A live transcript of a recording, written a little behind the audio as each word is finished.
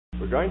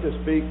We're going to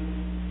speak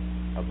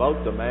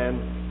about the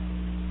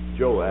man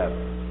Joab.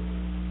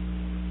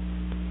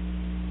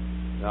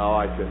 Now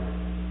I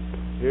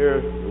can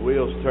hear the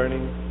wheels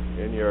turning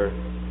in your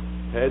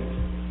heads,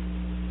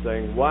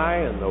 saying,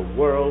 why in the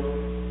world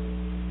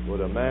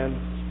would a man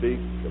speak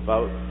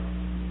about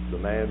the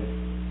man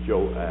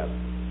Joab?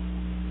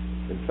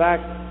 In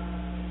fact,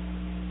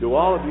 do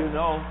all of you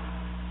know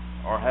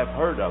or have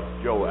heard of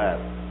Joab?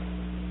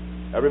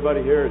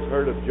 Everybody here has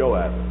heard of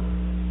Joab.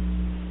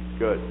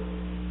 Good.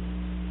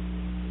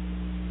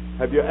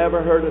 Have you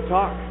ever heard a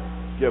talk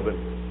given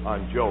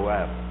on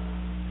Joab?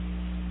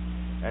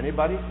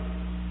 Anybody?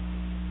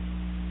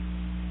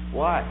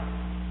 Why?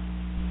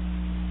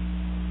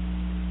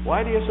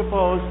 Why do you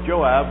suppose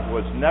Joab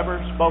was never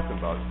spoken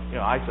about? You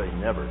know, I say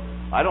never.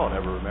 I don't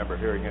ever remember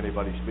hearing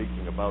anybody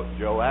speaking about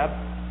Joab.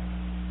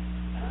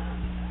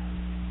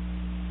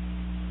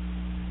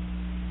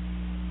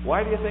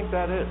 Why do you think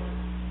that is?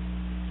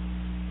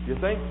 Do you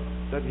think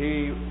that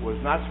he was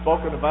not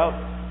spoken about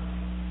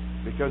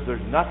because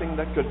there's nothing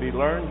that could be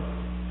learned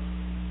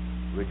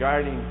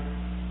regarding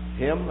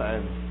him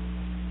and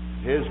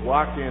his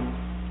walk in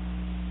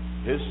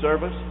his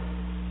service?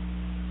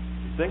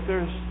 You think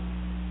there's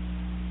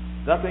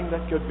nothing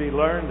that could be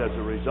learned as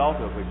a result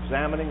of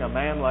examining a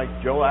man like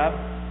Joab?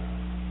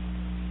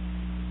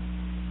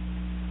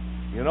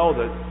 You know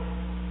that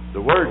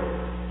the word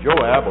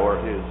Joab, or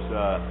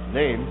his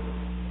name,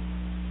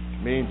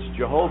 means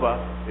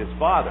Jehovah is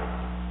Father.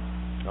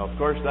 Now, of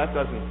course, that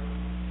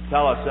doesn't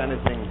tell us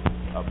anything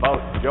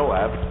about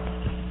Joab.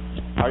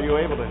 Are you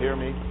able to hear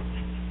me?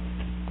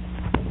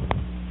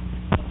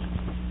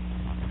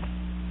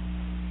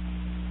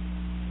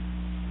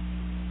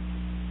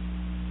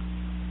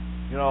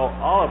 You know,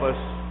 all of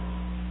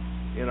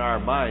us in our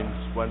minds,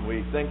 when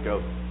we think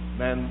of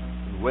men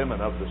and women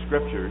of the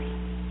Scriptures,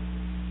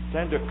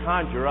 tend to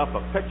conjure up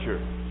a picture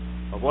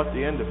of what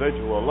the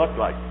individual looked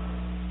like.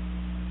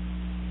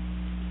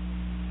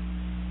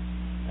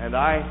 And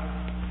I,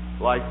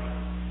 like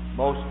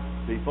most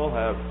people,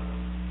 have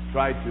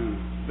tried to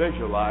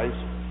visualize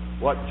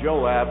what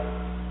Joab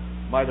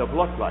might have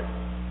looked like.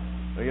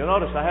 Now, you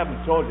notice I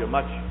haven't told you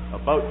much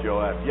about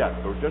Joab yet.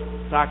 We're just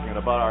talking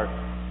about our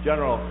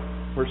general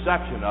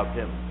perception of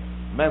him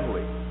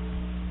mentally.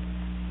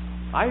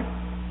 I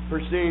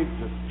perceived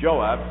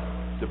Joab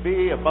to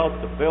be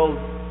about the build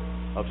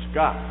of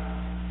Scott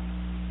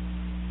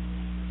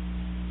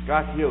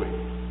Huey.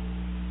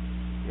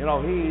 You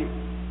know,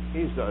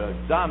 he's a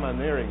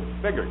domineering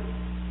figure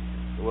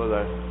with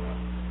a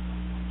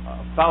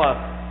fella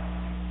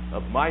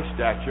of my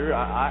stature.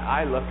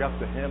 I look up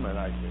to him and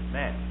I say,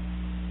 man,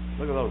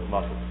 look at those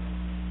muscles.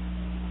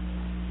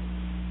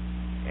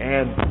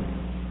 And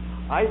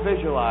I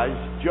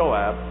visualized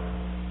Joab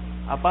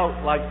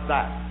about like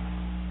that.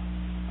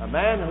 A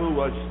man who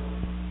was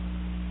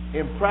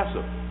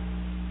impressive.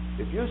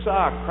 If you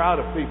saw a crowd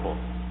of people,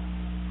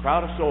 a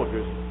crowd of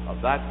soldiers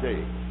of that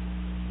day,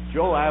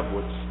 Joab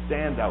would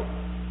stand out.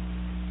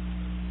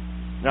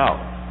 Now,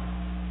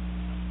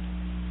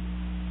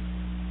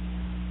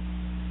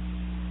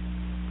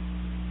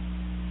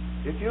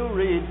 if you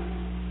read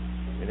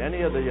in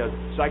any of the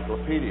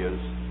encyclopedias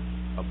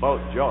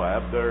about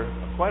Joab, there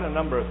are quite a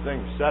number of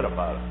things said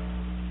about him.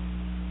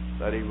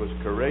 That he was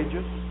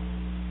courageous,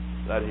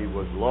 that he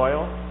was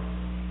loyal,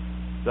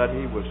 that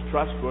he was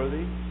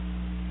trustworthy,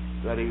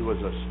 that he was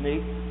a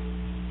sneak,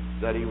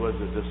 that he was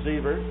a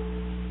deceiver,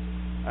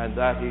 and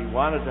that he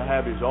wanted to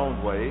have his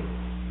own way,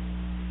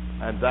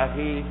 and that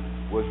he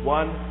was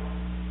one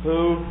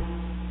who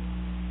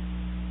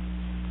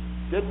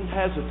didn't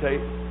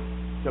hesitate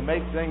to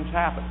make things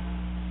happen.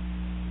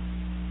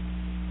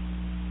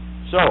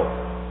 So,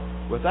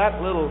 with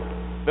that little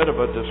bit of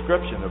a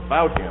description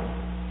about him,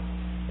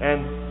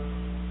 and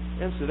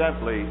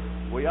incidentally,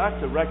 we ought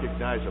to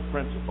recognize a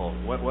principle.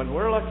 When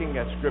we're looking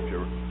at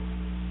Scripture,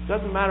 it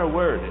doesn't matter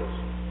where it is.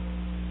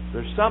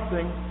 There's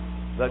something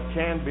that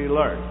can be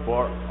learned,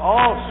 for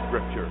all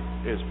Scripture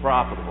is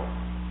profitable.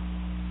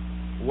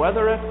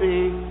 Whether it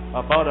be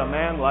about a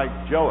man like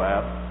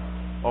Joab,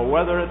 or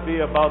whether it be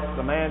about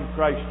the man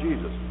Christ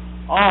Jesus,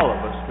 all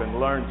of us can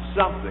learn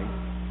something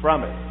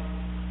from it.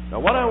 Now,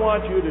 what I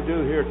want you to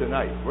do here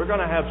tonight, we're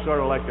going to have sort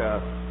of like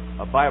a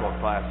Bible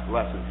class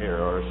lesson here,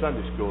 or a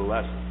Sunday school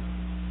lesson.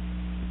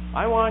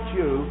 I want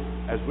you,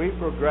 as we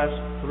progress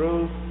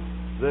through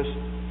this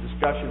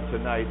discussion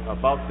tonight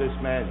about this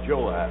man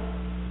Joab,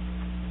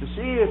 to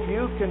see if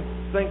you can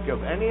think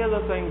of any of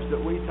the things that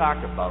we talk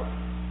about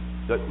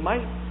that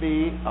might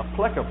be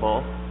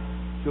applicable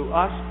to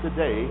us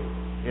today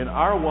in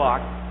our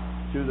walk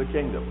to the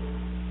kingdom.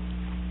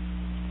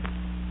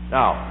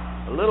 Now,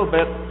 a little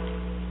bit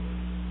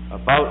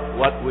about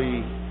what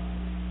we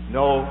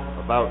know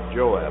about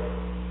Joab.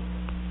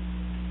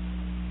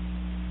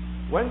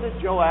 When did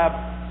Joab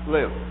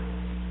live?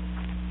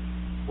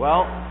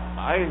 Well,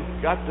 I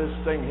got this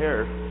thing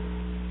here.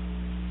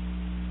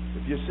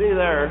 If you see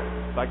there,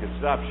 if I could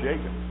stop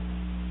shaking,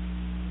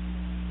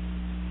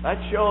 that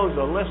shows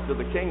a list of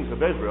the kings of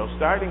Israel,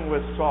 starting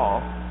with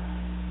Saul,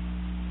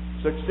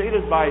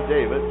 succeeded by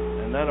David,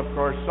 and and then, of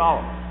course,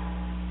 Solomon.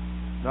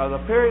 Now,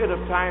 the period of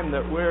time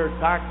that we're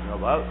talking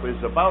about is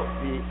about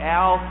the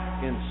Al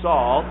in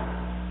Saul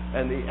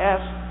and the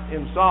S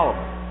in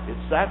Solomon.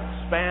 It's that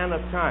span of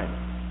time.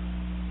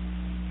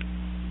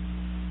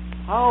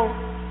 How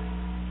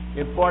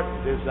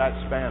important is that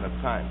span of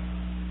time?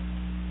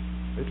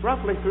 It's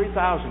roughly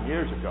 3,000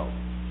 years ago.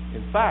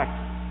 In fact,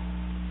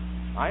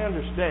 I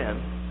understand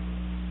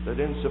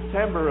that in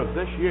September of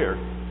this year,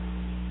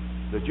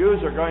 the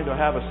Jews are going to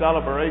have a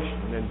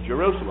celebration in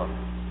Jerusalem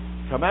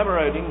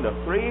commemorating the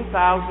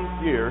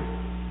 3,000th year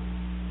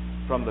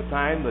from the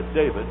time that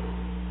David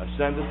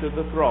ascended to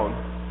the throne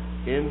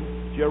in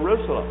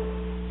Jerusalem.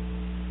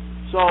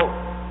 So,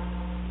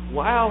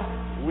 while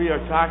we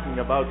are talking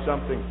about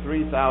something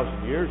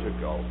 3,000 years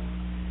ago,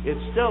 it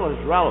still is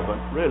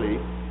relevant,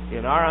 really,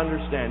 in our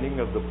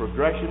understanding of the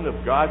progression of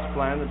God's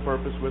plan and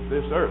purpose with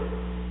this earth.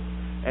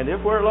 And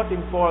if we're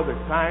looking for the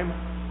time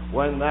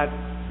when that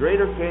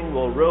greater king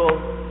will rule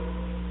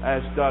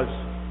as does,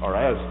 or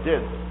as did,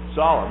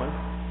 Solomon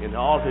in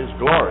all his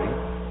glory,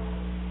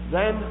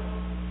 then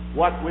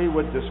what we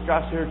would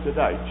discuss here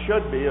tonight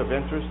should be of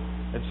interest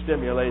and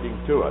stimulating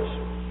to us.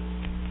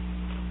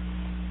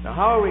 Now,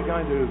 how are we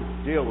going to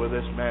deal with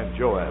this man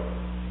Joab?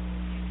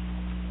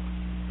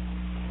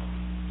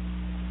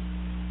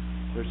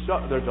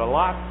 There's a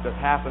lot that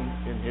happened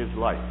in his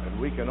life, and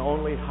we can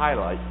only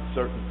highlight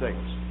certain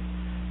things.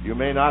 You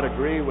may not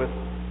agree with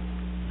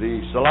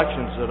the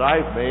selections that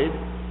I've made,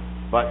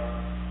 but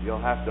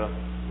you'll have to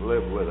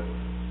live with it.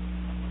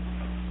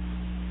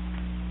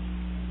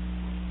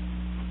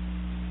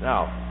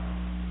 Now,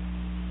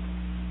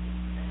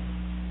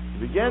 to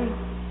begin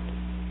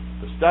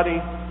the study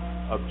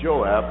of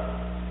Joab,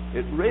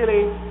 it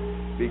really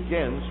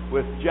begins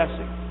with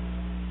Jesse.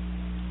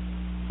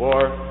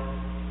 For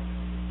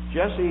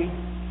Jesse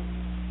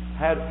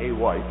had a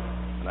wife,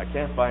 and I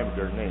can't find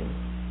her name.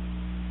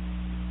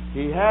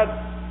 He had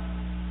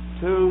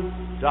two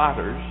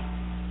daughters.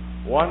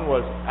 One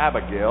was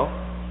Abigail,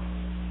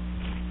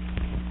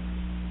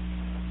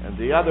 and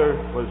the other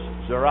was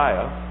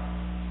Zariah.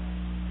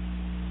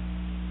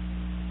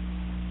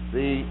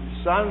 The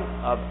son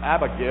of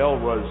Abigail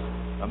was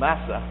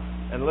Amasa.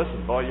 And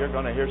listen, boy, you're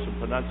going to hear some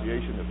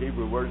pronunciation of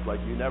Hebrew words like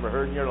you never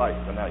heard in your life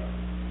tonight.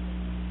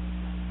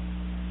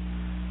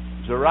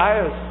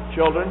 Zariah's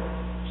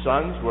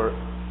sons were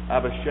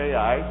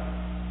Abishai,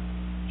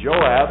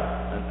 Joab,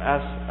 and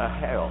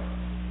Asahel.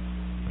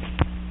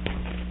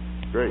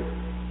 Great.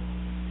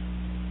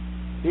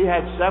 He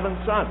had 7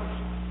 sons.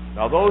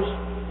 Now those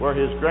were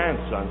his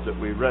grandsons that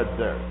we read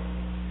there.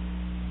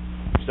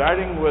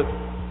 Starting with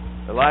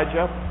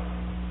Elijah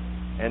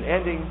and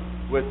ending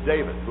with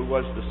David, who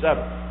was the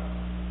 7th.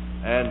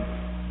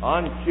 And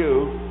on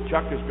cue,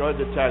 Chuck is going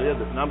to tell you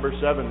that number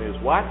 7 is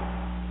what?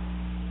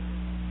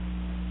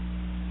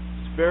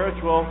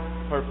 Spiritual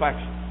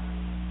perfection.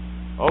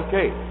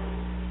 Okay.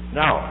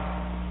 Now,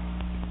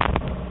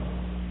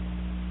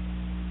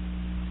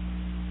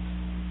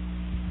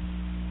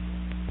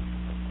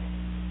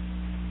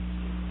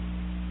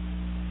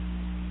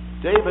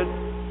 David,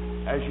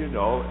 as you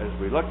know,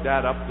 as we looked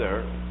at up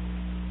there,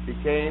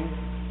 became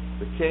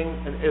the king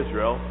in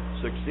Israel,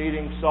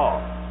 succeeding Saul.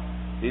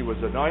 He was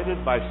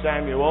anointed by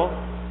Samuel,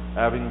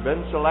 having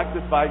been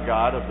selected by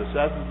God of the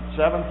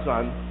 7th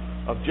son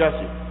of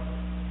Jesse.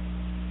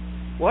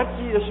 What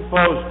do you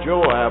suppose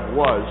Joab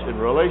was in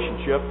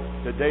relationship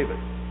to David?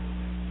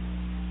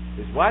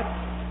 His what?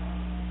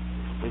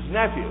 His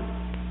nephew.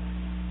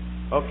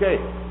 Okay.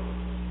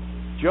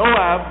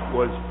 Joab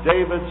was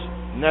David's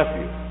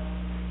nephew.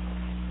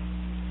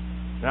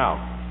 Now,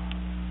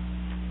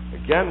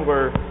 again,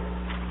 we're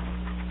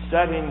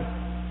setting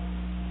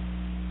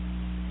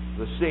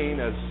the scene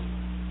as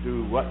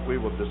to what we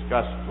will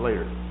discuss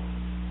later.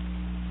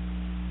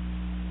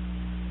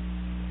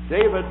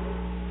 David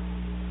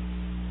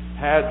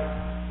had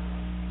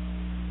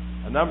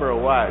a number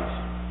of wives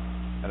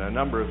and a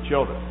number of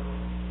children.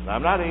 Now,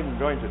 I'm not even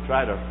going to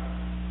try to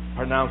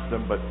pronounce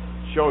them, but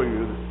show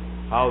you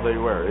how they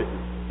were.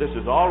 This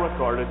is all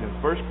recorded in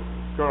 1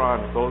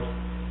 Chronicles,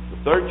 the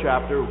 3rd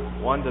chapter,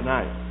 1 to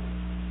 9.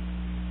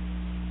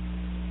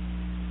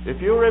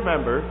 If you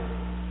remember,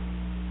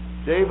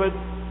 David,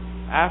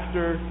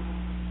 after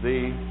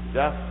the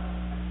death,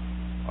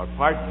 or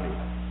pardon me,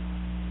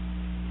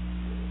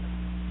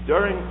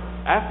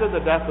 after the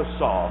death of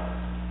Saul,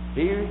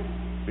 he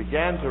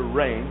began to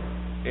reign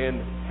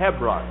in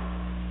Hebron.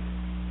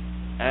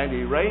 And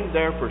he reigned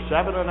there for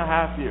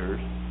 7.5 years,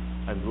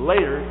 and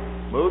later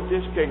moved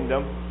his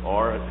kingdom,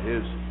 or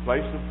his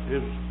place of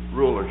his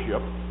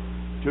rulership,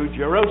 to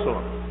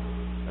Jerusalem.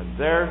 And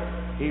there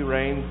he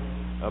reigned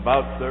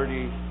about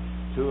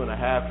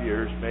 32.5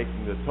 years,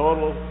 making the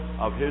total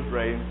of his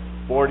reign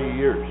 40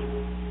 years.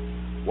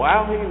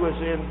 While he was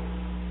in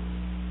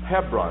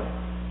Hebron,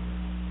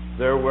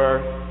 there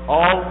were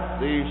all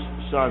these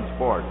sons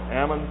born: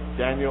 Ammon,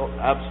 Daniel,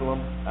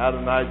 Absalom,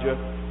 Adonijah,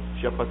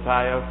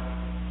 Shephatiah,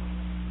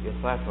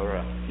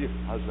 Ephathorah.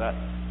 How's that?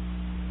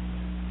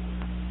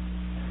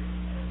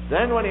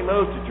 Then when he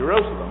moved to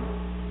Jerusalem,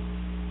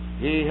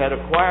 he had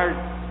acquired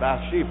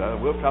Bathsheba,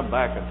 and we'll come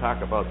back and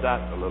talk about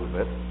that a little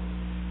bit.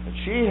 And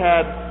she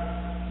had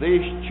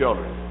these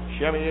children,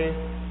 Shimei,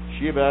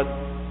 Shebed,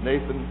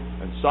 Nathan,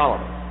 and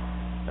Solomon.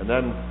 And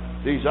then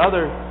these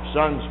other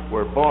sons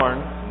were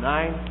born,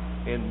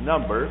 9 in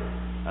number,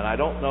 and I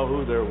don't know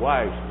who their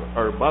wives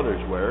or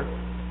mothers were.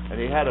 And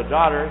he had a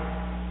daughter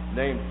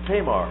named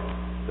Tamar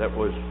that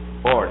was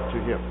born to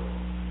him.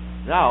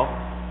 Now,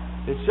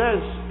 it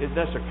says in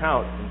this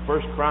account in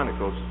 1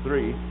 Chronicles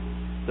 3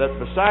 that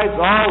besides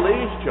all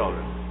these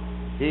children,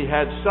 he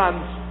had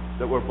sons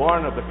that were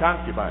born of the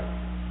concubine.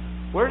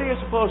 Where do you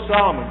suppose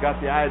Solomon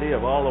got the idea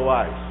of all the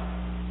wives?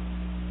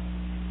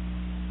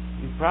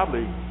 He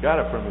probably got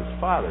it from his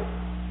father.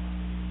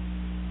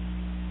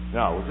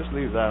 No, we'll just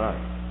leave that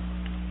on.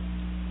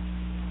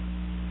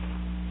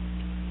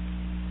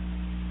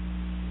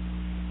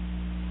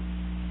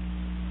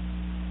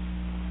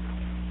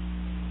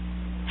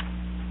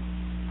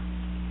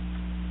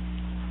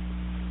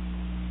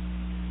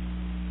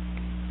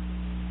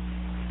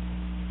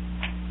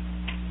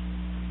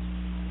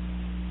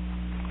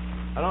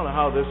 I don't know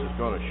how this is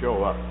going to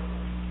show up.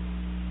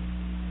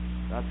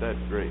 Not that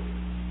great.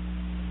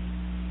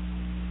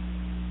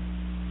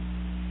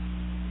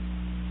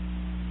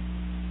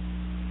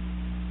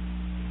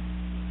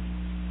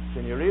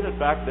 Can you read it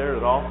back there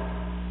at all?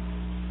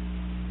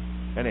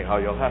 Anyhow,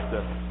 you'll have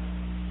to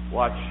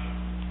watch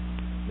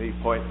me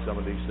point some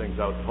of these things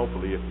out.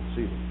 Hopefully you can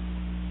see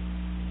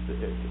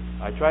them.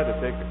 I tried to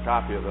take a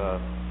copy of a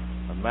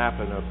map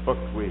in a book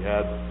we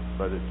had,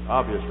 but it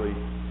obviously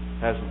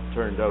hasn't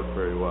turned out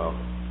very well.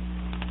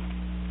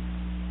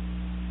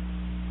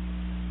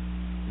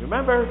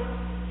 Remember,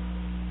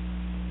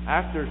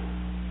 after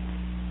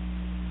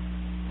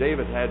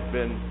David had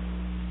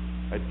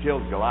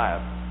killed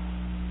Goliath,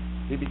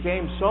 he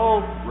became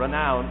so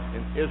renowned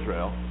in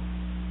Israel,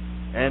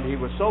 and he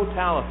was so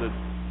talented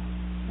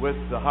with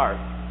the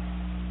harp,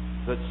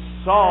 that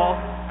Saul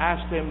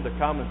asked him to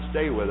come and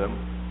stay with him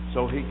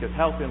so he could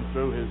help him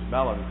through his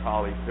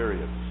melancholy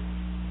periods.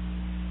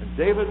 And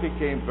David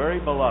became very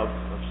beloved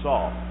of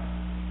Saul,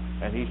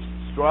 and he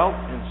dwelt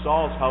in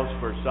Saul's house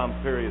for some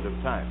period of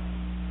time.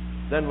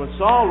 Then when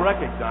Saul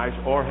recognized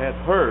or had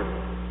heard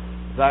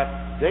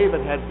that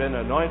David had been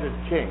anointed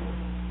king,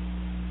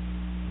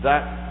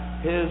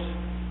 that his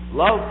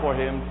love for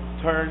him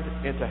turned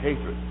into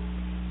hatred.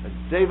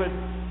 And David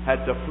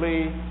had to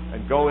flee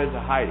and go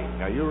into hiding.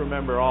 Now you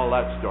remember all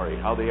that story,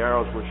 how the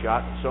arrows were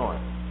shot and so on.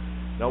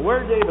 Now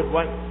where David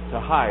went to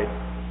hide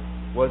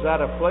was at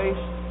a place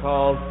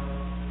called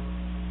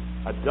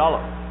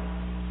Adullam.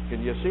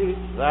 Can you see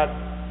that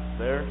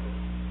there?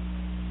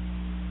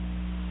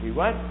 He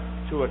went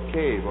to a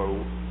cave, or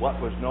what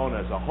was known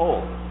as a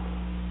hole.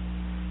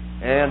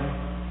 And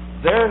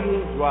there he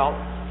dwelt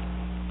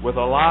with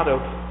a lot of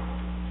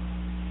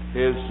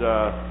his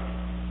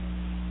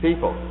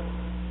people,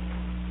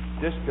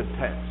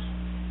 discontents.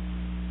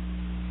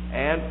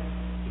 And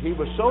he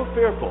was so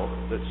fearful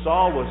that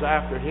Saul was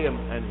after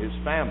him and his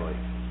family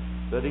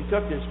that he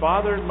took his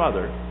father and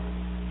mother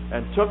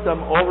and took them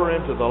over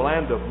into the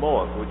land of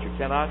Moab, which you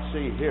cannot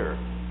see here,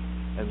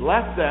 and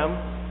left them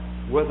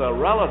with a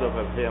relative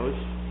of his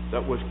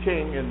that was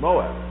king in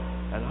Moab.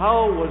 And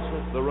how was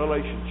the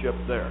relationship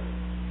there?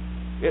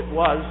 It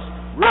was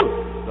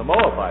Ruth, the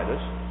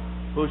Moabitess,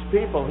 whose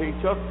people he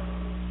took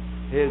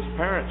his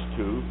parents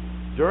to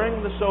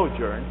during the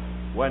sojourn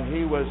when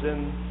he was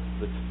in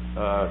the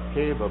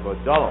cave of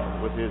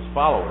Adullam with his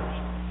followers.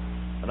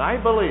 And I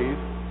believe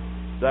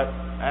that,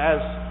 as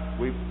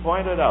we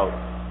pointed out,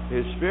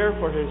 his fear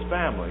for his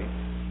family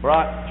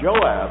brought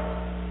Joab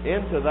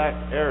into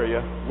that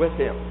area with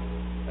him.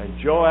 And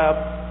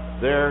Joab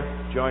there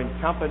joined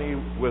company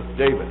with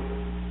David.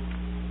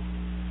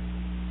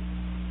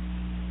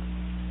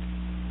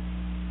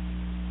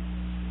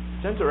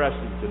 It's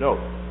interesting to note,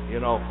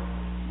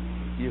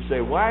 you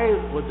say, why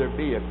would there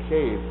be a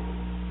cave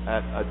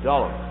at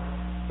Adullam?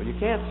 Well, you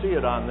can't see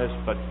it on this,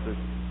 but there's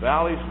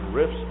valleys and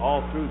rifts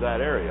all through that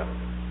area.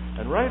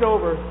 And right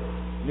over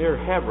near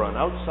Hebron,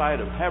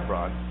 outside of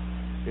Hebron,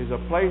 is a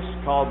place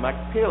called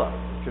Machpelah.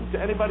 Can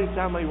anybody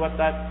tell me what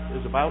that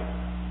is about?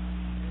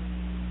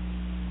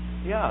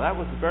 Yeah, that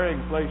was the burying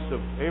place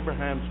of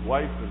Abraham's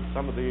wife and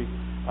some of the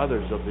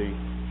others of the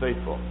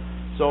faithful.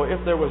 So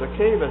if there was a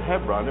cave at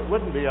Hebron, it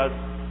wouldn't be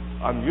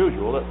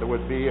unusual that there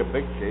would be a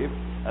big cave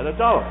at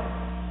Adullam.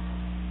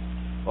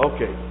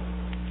 Okay.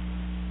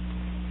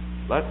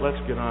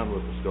 Let's get on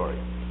with the story.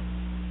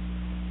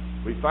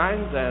 We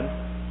find then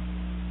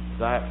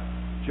that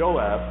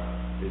Joab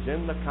is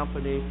in the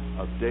company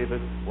of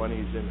David when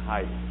he's in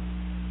hiding.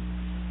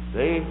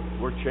 They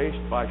were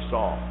chased by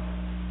Saul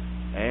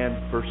and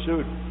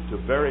pursued to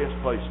various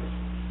places.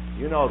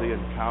 You know the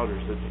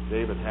encounters that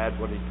David had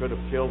when he could have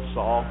killed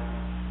Saul,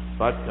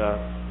 but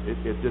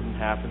it didn't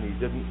happen. He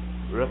didn't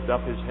lift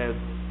up his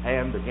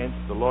hand against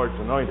the Lord's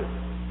anointed.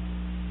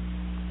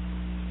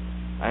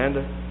 And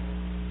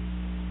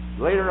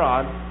later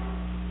on,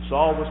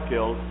 Saul was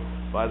killed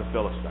by the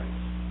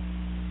Philistines.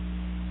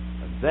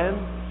 And then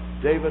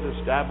David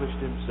established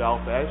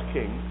himself as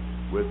king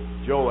with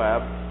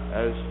Joab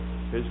as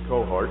his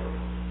cohort,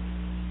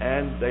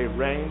 and they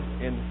reigned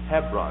in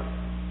Hebron.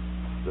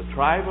 The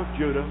tribe of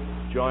Judah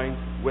joined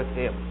with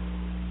him.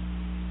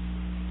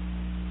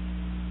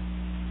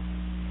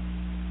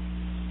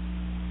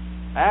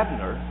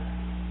 Abner,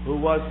 who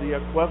was the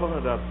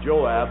equivalent of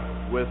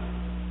Joab with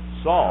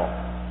Saul,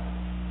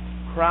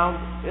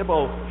 crowned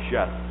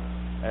Ishbosheth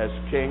as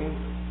king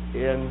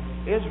in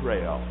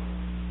Israel.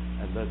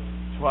 And the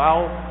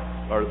 12,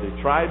 or the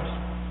tribes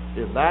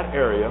in that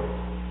area,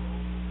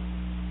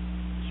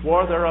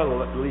 swore their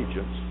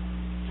allegiance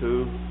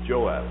to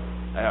Joab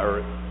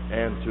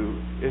and to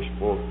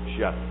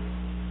Ishbosheth.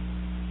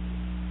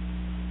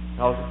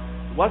 Now,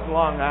 it wasn't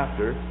long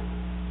after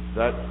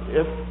that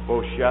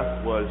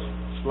Ishbosheth was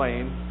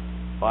slain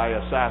by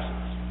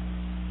assassins.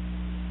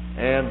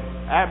 And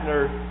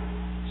Abner,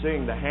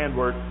 seeing the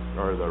handwork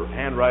or the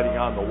handwriting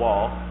on the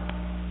wall,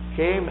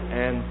 came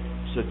and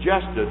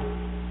suggested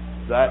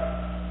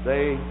that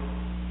they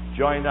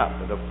join up.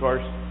 And of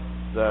course,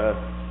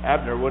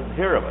 Abner wouldn't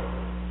hear of it.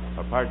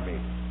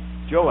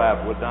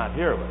 Joab would not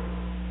hear of it.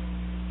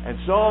 And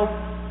so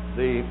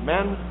the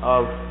men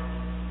of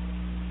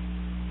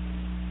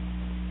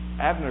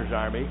Abner's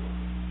army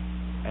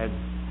and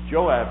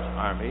Joab's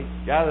army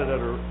gathered at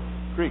a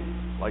creek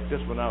like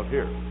this one out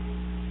here.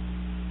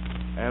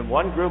 And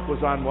one group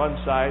was on one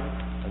side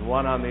and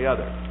one on the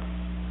other.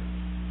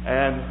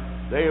 And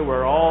they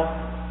were all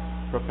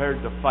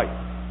prepared to fight.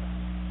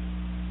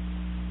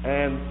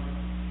 And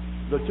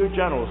the two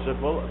generals said,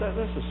 well,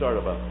 this is sort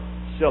of a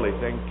silly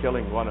thing,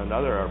 killing one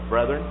another, our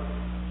brethren.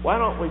 Why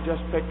don't we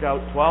just pick out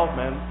 12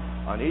 men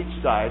on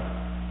each side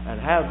and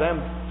have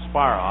them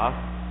spar off,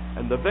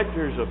 and the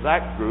victors of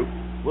that group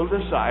will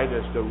decide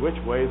as to which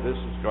way this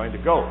is going to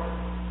go.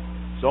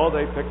 So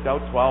they picked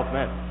out 12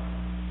 men,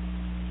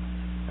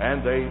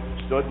 and they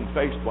stood and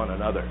faced one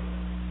another.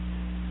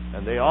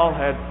 And they all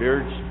had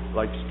beards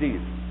like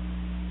Steve.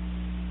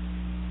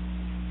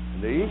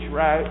 And they each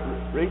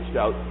reached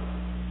out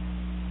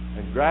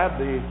and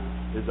grabbed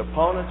his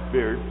opponent's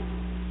beard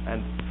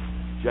and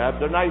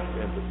jabbed a knife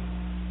into it.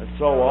 And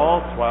so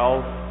all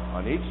 12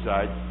 on each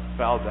side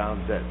fell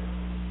down dead.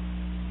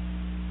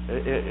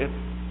 It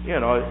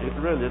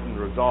really didn't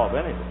resolve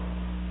anything.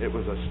 It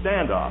was a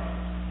standoff.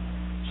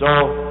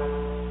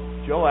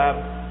 So Joab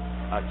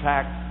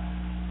attacked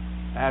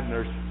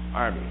Abner's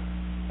army.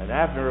 And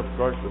Abner, of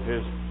course, with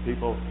his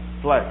people,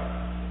 fled.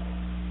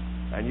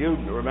 And you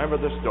remember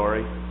the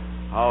story,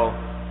 how,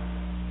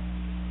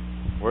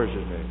 where's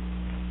his name?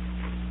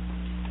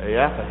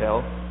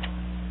 Ahithophel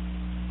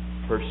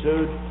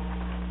pursued,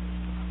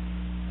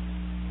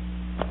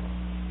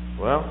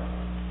 well,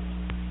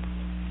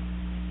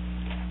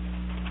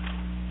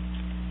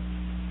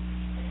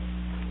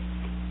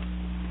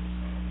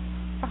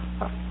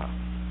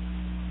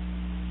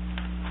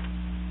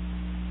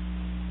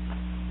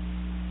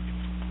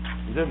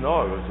 you didn't know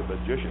I was a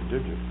magician,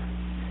 did you?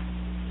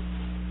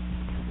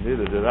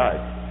 Neither did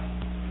I.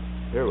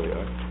 Here we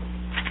are.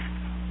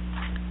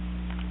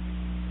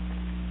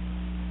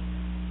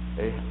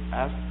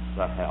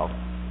 Ahithophel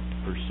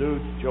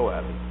pursued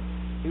Joab.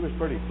 He was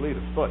pretty fleet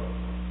of foot.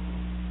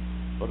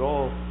 But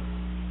old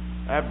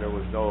Abner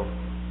was no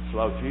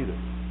slouch either.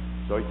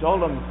 So he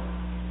told him,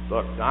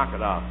 look, knock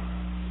it off.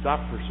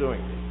 Stop pursuing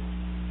me.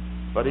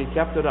 But he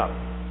kept it up.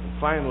 And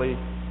finally,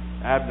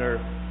 Abner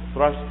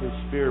thrust his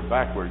spear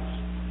backwards.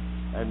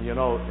 And in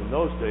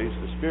those days,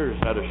 the spears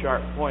had a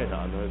sharp point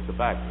on them at the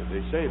back.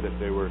 They say that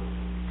they were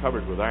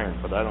covered with iron,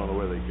 but I don't know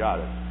where they got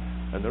it.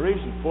 And the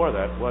reason for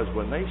that was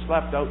when they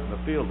slept out in the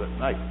field at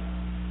night,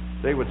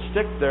 they would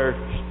stick their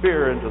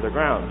spear into the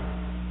ground,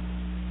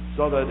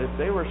 so that if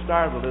they were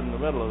startled in the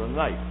middle of the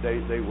night,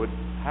 they wouldn't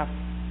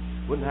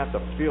have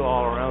to feel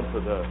all around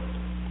for the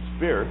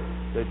spear.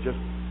 They'd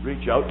just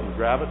reach out and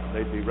grab it, and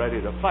they'd be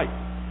ready to fight.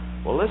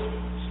 Well, this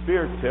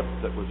spear tip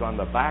that was on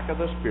the back of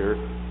the spear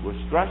was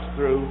thrust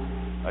through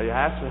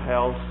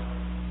Ahithophel's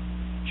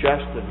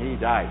chest, and he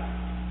died.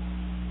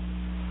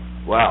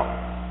 Well,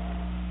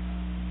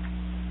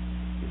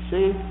 you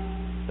see,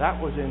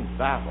 that was in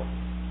battle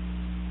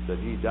that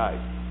he died.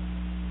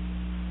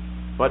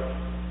 But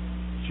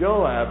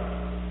Joab,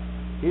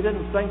 he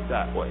didn't think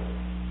that way.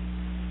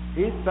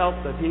 He felt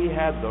that he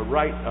had the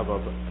right of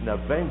an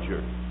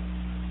avenger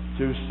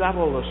to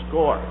settle the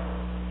score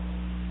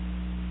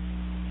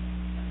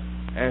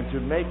and to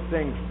make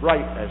things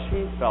right as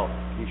he felt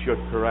he should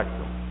correct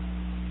them.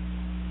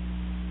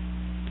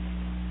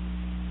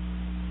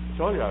 I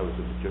told you I was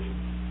a magician.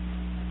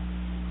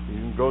 He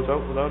even goes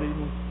out without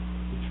even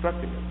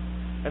instructing him.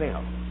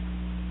 Anyhow,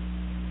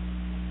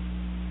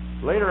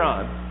 later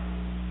on,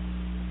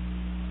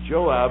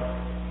 Joab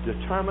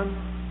determined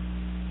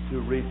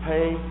to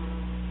repay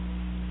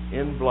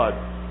in blood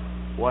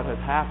what had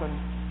happened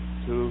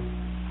to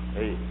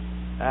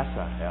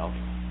Asahel,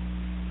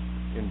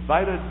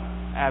 invited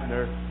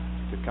Abner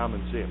to come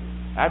and see him.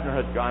 Abner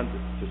had gone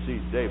to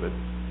see David,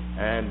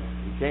 and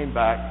he came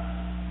back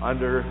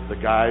under the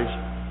guise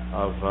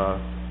of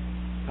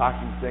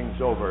talking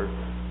things over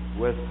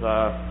with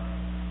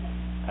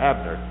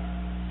Abner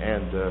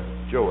and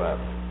Joab.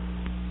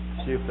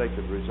 see if they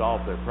could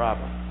resolve their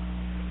problem.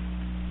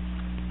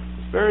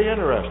 It's very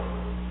interesting.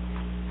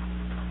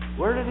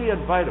 Where did he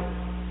invite him?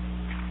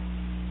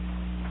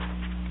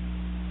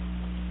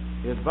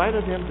 He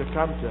invited him to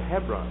come to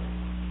Hebron.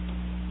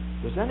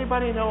 Does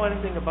anybody know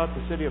anything about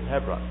the city of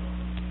Hebron?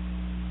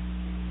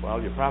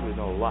 Well, you probably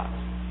know lots.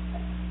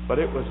 But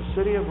it was a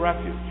city of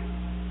refuge.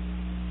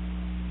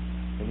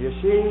 And you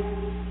see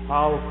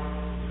how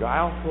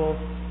guileful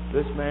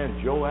this man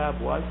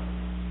Joab was?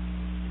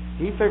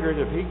 He figured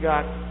if he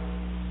got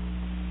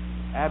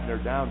Abner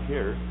down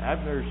here,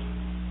 Abner's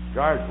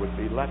guard would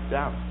be let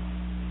down.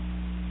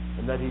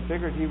 And that he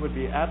figured he would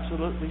be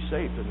absolutely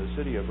safe in the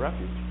city of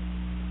refuge.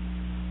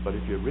 But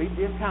if you read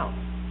the account,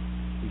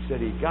 he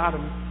said he got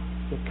him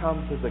to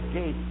come to the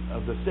gate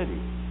of the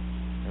city.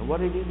 And what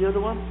did he do to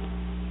him?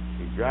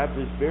 He grabbed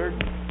his beard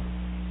and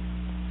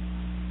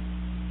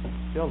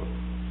killed him.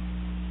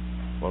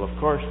 Well, of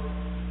course,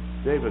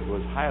 David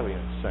was highly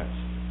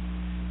incensed.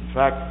 In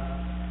fact,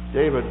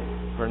 David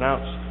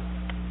pronounced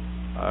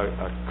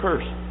a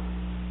curse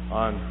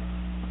on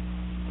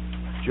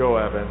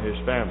Joab and his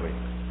family.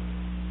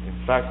 In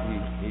fact,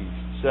 he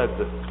said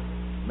that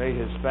may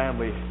his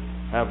family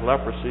have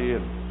leprosy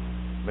and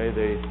may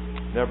they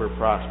never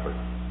prosper.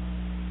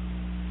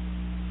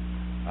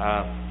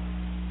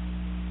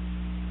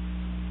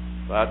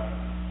 But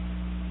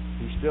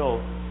he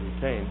still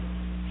retained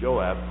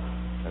Joab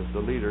as the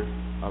leader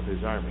of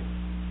his army.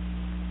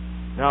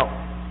 Now,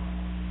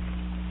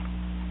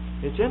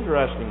 it's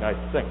interesting, I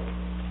think,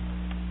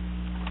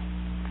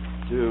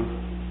 to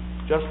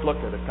just look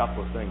at a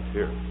couple of things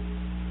here.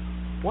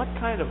 What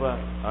kind of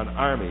an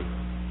army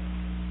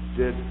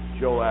did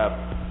Joab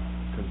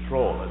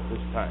control at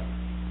this time?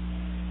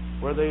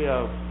 Were they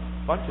a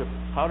bunch of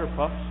powder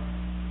puffs?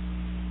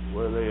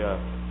 Were they a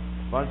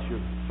bunch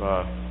of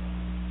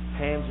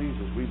pansies,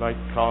 as we might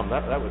call them?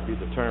 That would be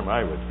the term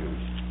I would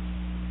use.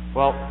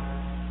 Well,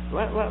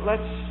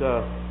 let's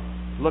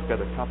look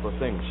at a couple of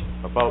things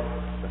about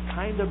the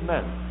kind of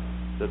men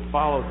that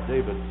followed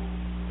David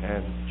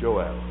and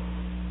Joab.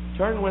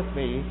 Turn with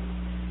me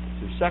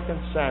to 2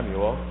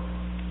 Samuel.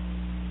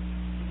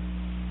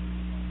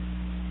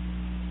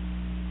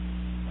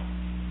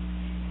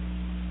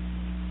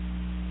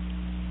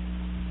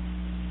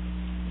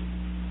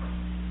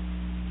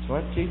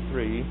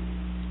 (23)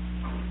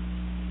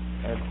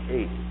 and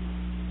 8.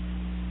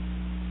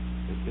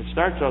 It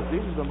starts out,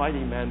 these are the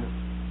mighty men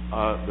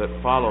that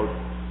followed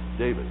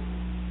David.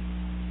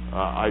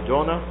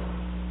 Idonah,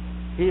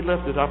 he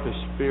lifted up his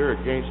spear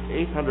against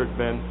 800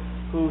 men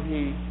who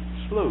he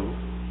slew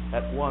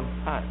at one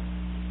time.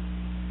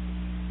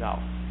 Now,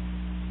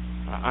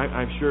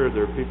 I'm sure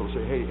there are people who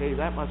say, hey,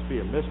 that must be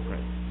a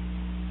misprint.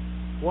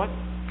 What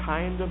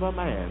kind of a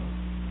man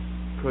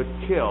could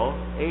kill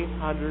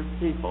 800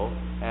 people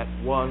at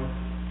one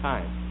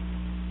time?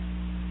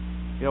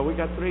 You know, we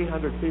got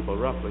 300 people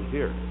roughly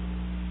here.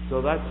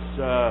 So that's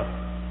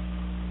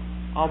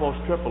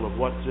almost triple of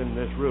what's in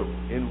this room.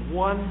 In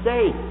one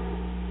day,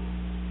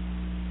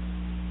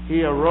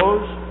 he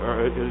arose,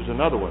 or there's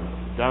another one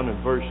down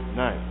in verse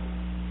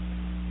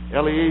 9.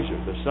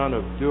 Eleazar, the son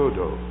of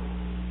Dodo,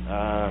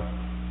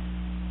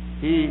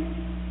 he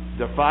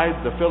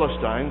defied the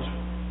Philistines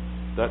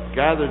that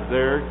gathered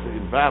there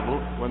in battle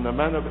when the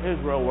men of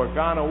Israel were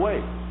gone away.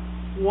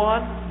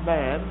 One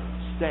man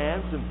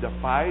stands and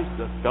defies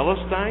the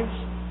Philistines.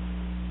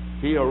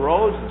 He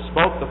arose and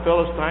smote the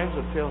Philistines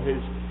until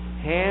his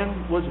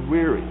hand was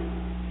weary,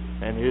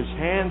 and his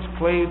hands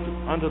claved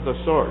unto the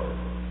sword.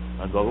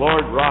 And the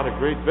Lord wrought a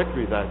great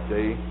victory that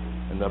day,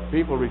 and the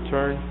people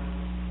returned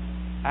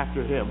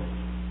after him.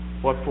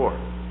 What for?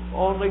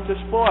 Only to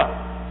spoil.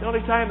 The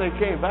only time they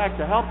came back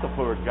to help the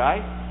poor guy,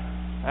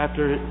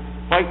 after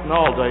fighting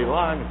all day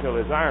long until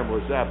his arm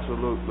was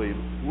absolutely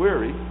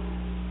weary,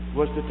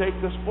 was to take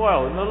the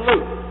spoil and the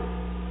loot.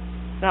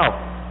 Now,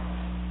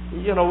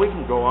 you know, we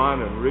can go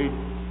on and read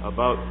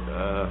about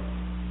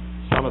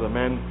some of the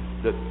men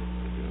that,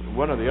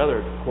 one of the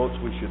other quotes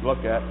we should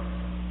look at,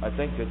 I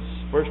think it's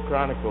 1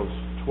 Chronicles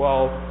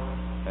 12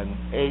 and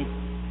 8.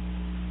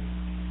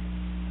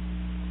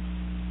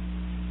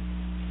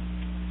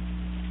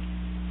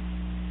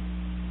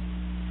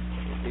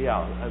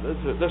 Yeah,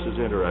 this is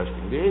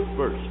interesting. The 8th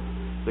verse,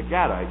 the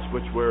Gadites,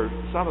 which were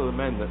some of the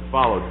men that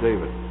followed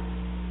David,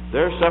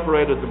 there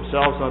separated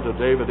themselves unto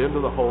David into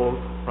the hold,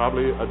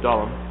 probably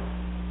Adullam,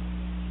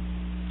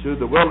 to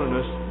the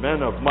wilderness,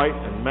 men of might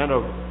and men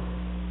of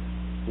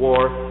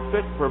war,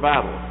 fit for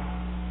battle,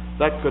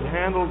 that could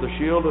handle the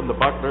shield and the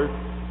buckler,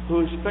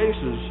 whose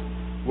faces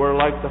were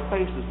like the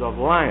faces of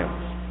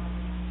lions,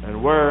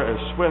 and were as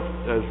swift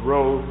as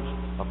roes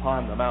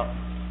upon the mountain.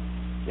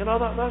 You know,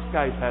 those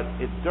guys had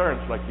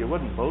endurance like you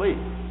wouldn't believe.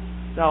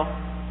 Now,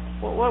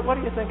 what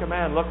do you think a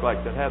man looked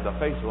like that had the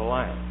face of a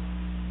lion?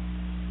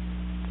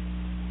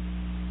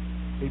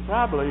 He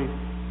probably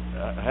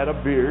had a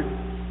beard,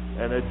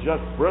 and it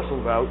just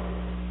bristled out,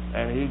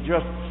 and he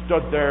just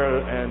stood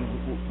there and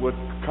would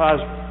cause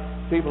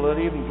people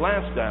that even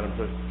glanced at him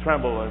to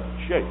tremble and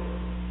shake.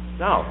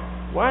 Now,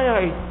 why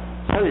I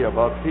tell you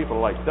about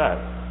people like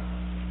that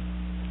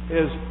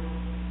is,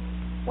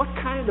 what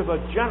kind of a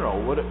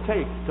general would it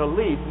take to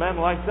lead men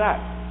like that?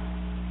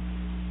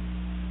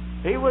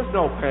 He was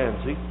no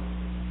pansy,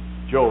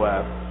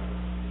 Joab.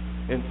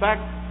 In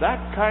fact,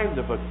 that kind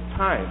of a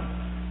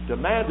time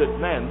demanded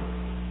men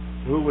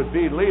who would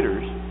be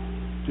leaders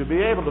to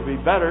be able to be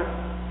better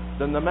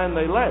than the men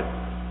they led.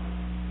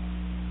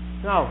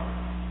 Now,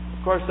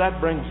 of course,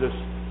 that brings us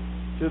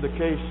to the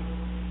case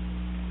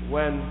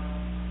when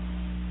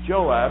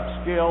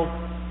Joab scaled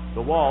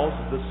the walls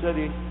of the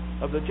city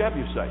of the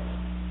Jebusites.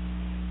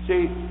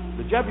 See,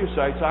 the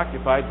Jebusites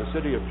occupied the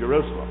city of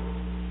Jerusalem.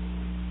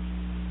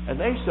 And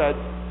they said,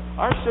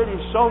 our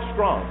city's so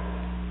strong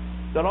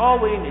that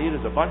all we need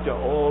is a bunch of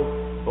old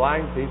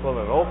blind people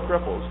and old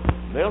cripples.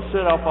 And they'll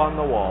sit up on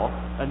the wall,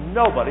 and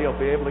nobody will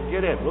be able to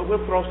get in.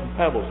 We'll throw some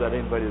pebbles at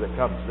anybody that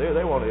comes there.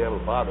 They won't be able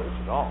to bother us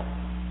at all.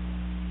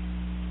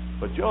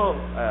 But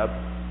Joab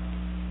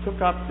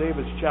took up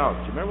David's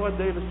challenge. You remember what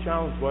David's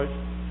challenge was?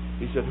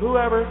 He said,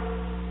 whoever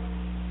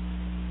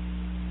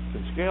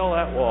can scale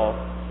that wall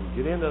and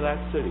get into that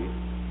city,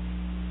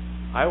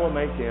 I will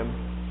make him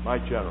my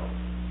general.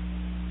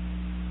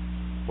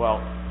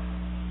 Well,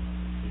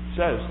 it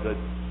says that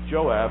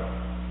Joab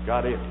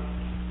got in.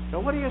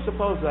 Now, what do you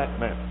suppose that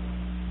meant?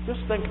 Just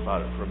think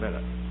about it for a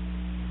minute.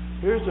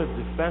 Here's a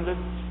defended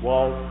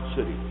walled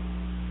city,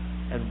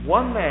 and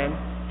one man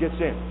gets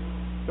in.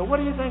 Now, what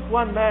do you think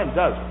one man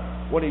does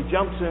when he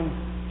jumps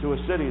into a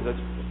city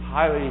that's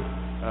highly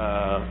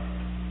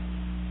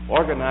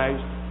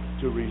organized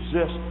to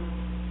resist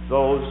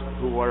those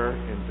who were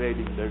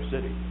invading their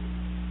city?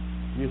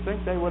 You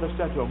think they would have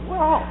said to him,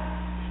 well,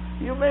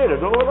 you made it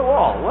over the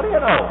wall. What do you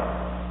know?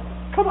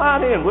 Come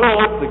on in. We'll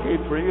open the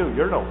gate for you.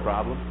 You're no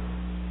problem.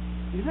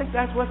 You think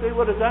that's what they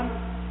would have done?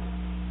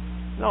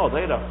 No,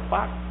 they'd have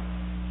fought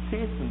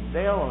teeth and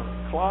nail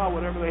and claw,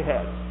 whatever they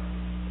had,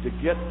 to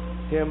get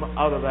him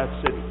out of that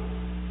city.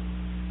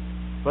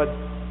 But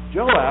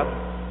Joab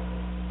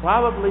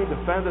probably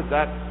defended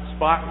that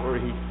spot where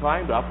he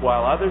climbed up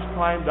while others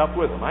climbed up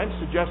with him. I'm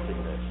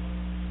suggesting this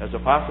as a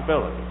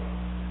possibility,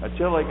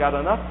 until they got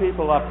enough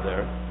people up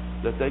there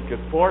that they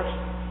could force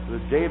the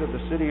gate of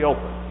the city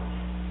open.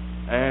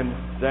 And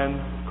then,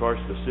 of course,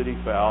 the city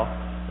fell,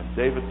 and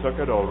David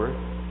took it over,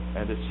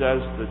 and it says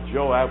that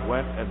Joab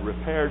went and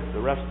repaired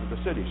the rest of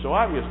the city. So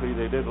obviously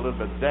they did a little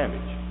bit of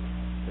damage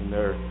in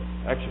their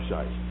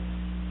exercise.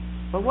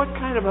 But what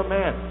kind of a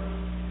man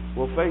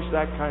will face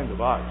that kind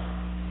of odds?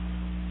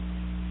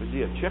 Is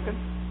he a chicken?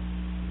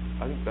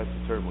 I think that's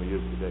the term we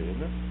use today,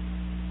 isn't it?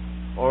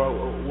 Or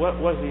what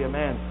was he, a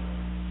man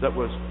that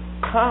was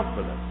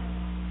confident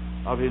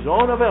of his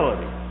own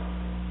ability,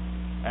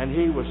 and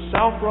he was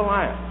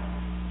self-reliant,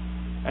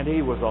 and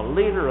he was a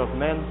leader of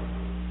men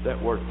that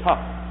were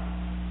tough?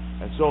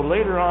 And so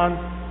later on,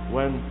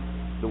 when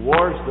the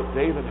wars that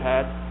David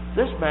had,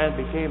 this man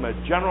became a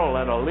general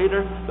and a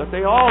leader that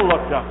they all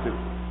looked up to,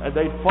 and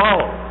they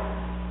followed.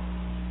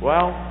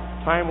 Well,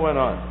 time went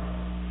on.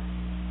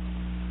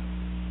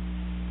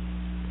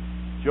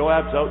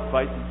 Joab's out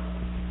fighting,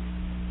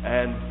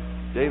 and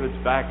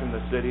David's back in the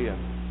city, and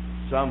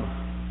some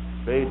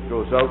babe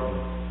goes out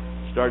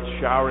and starts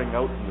showering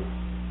out in the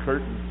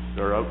curtains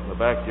or out in the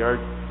backyard,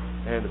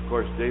 and of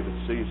course David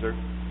sees her,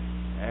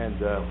 and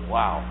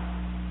wow,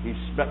 he's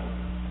smitten.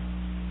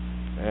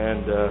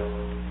 And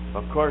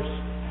of course,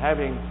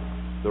 having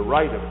the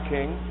right of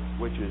king,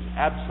 which is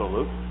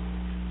absolute,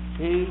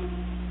 he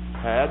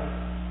had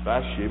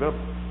Bathsheba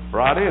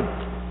brought in.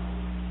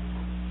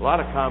 A lot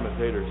of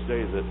commentators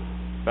say that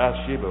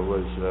Bathsheba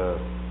was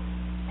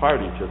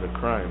party to the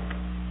crime,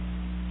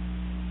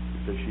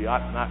 because she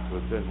ought not to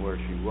have been where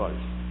she was,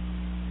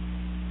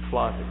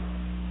 flaunting.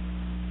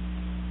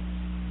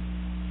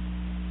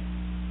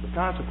 The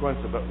consequence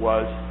of it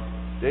was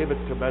David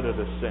committed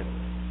a sin,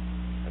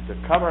 and to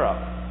cover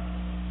up,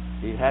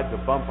 he had to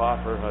bump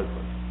off her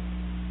husband.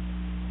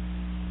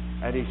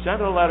 And he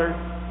sent a letter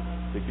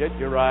to get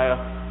Uriah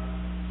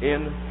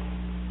in,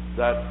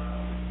 that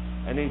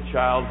any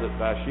child that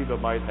Bathsheba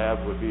might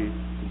have would be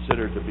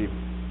considered to be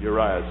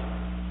Uriah's.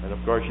 And of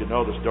course, you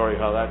know the story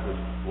how that would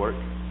work.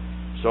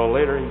 So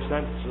later he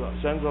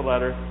sends a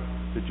letter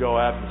to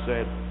Joab and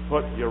said,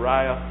 put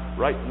Uriah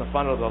right in the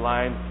front of the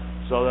line,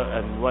 so that,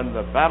 and when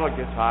the battle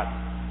gets hot,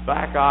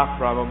 back off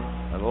from him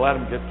and let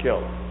him get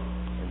killed.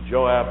 And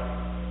Joab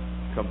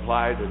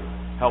complied and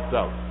helped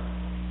out.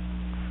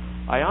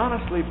 I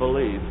honestly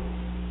believe,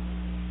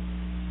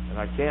 and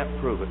I can't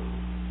prove it,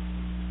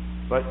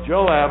 but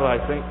Joab, I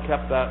think,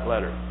 kept that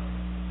letter.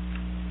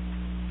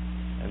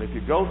 And if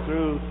you go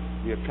through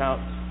the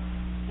accounts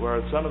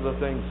where some of the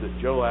things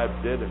that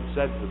Joab did and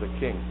said to the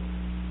king,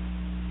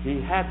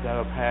 he had to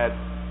have had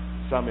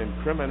some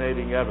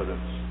incriminating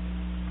evidence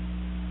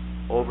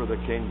over the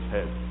king's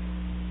head.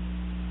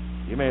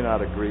 You may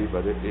not agree,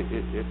 but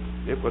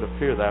it would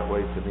appear that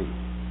way to me.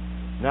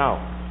 Now,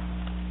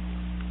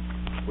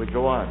 we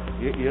go on.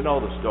 You know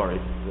the story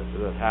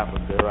that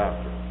happened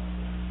thereafter.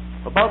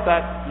 About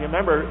that, you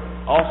remember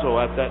also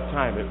at that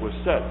time it was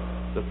said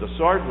that the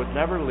sword would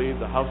never leave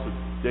the house of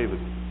David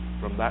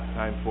from that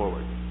time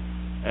forward.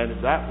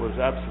 And that was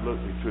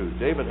absolutely true.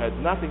 David had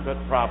nothing but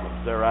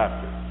problems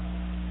thereafter.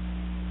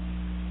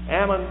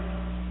 Ammon,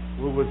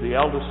 who was the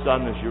eldest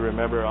son, as you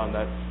remember on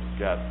that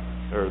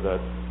that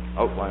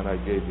outline I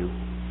gave you,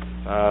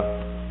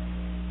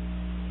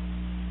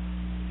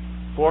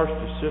 forced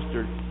his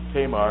sister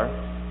Tamar,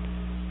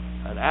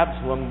 and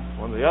Absalom,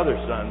 one of the other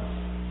sons,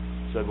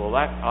 said, well,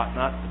 that ought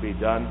not to be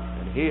done,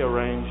 and he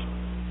arranged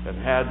and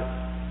had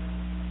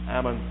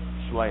Ammon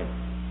slain.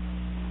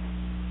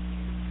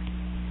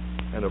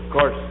 And of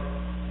course,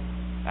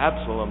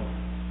 Absalom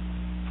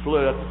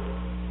fled,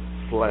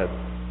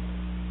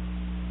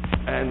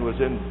 and was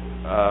in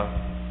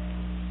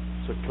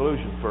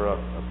seclusion for a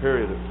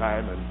period of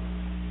time, and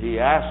he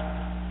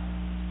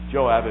asked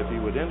Joab if he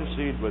would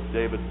intercede with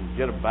David and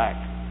get him back.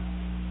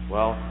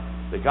 Well,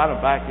 they got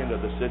him back into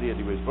the city, and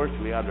he was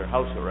virtually under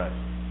house arrest.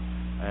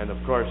 And of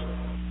course,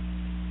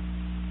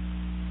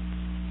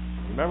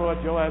 remember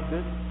what Joab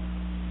did?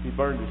 He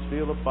burned his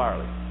field of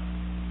barley.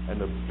 And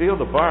the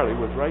field of barley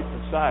was right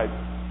beside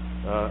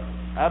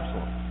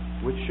Absalom,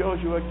 which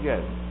shows you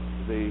again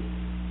the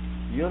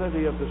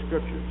unity of the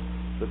Scriptures,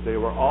 that they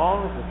were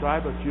all of the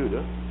tribe of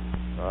Judah.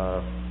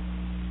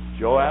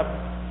 Joab,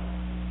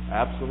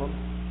 Absalom,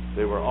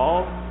 they were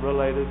all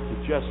related to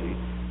Jesse.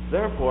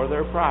 Therefore,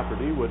 their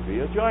property would be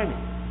adjoining.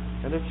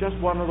 And it's just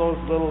one of those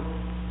little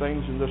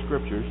things in the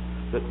Scriptures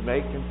that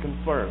make and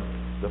confirm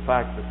the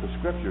fact that the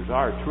Scriptures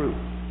are true.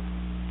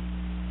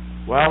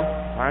 Well,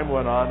 time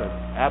went on, and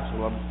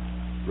Absalom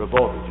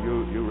revolted.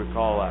 You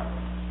recall that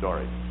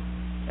story.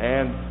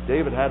 And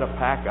David had to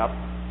pack up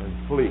and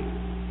flee.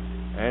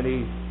 And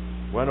he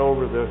went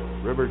over the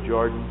River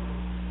Jordan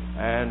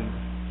and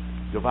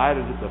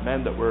divided the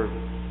men that were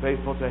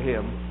faithful to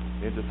him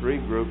into three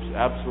groups.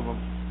 Absalom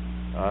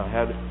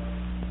had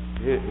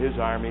his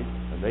army,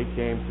 and they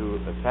came to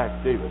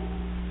attack David.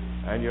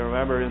 And you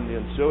remember in the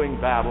ensuing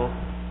battle,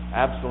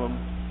 Absalom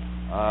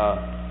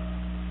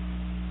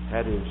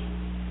had his...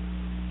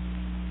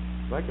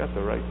 Have I got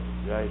the right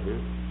guy here?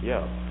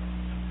 Yeah.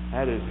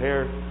 Had his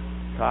hair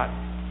caught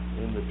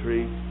in the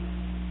tree,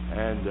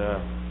 and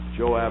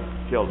Joab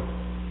killed him.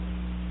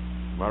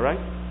 Am I right?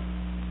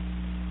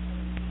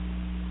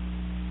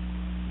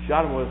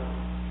 Shot him with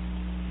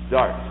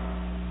darts.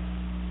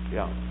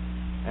 Yeah.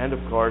 And of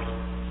course,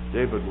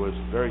 David was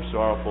very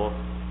sorrowful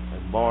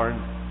and mourned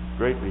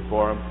greatly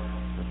for him.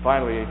 And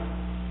finally,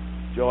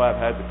 Joab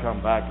had to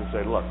come back and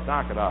say, look,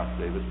 knock it off,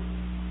 David.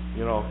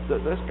 You know,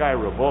 this guy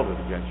revolted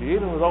against you,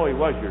 even though he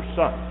was your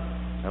son.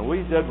 And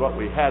we did what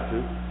we had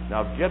to.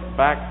 Now get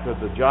back to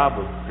the job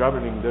of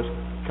governing this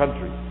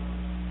country,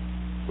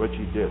 which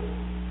he did.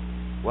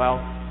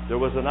 Well, there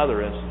was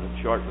another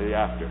incident shortly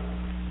after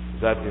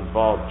that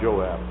involved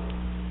Joab.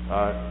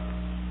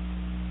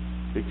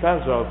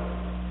 Because of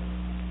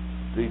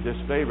the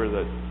disfavor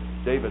that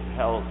David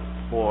held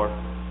for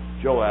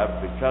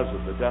Joab because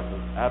of the death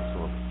of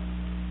Absalom,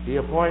 he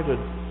appointed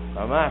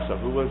Amasa,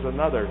 who was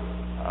another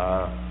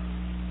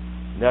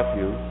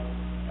nephew,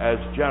 as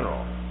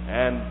general.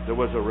 And there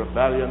was a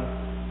rebellion,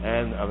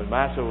 and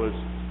Amasa was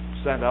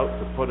sent out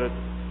to put it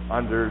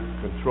under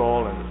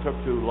control, and it took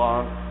too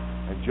long.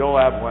 And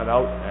Joab went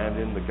out and,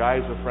 in the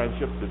guise of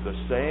friendship, did the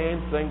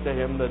same thing to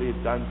him that he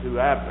had done to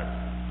Abner.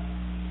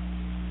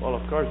 Well,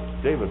 of course,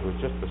 David was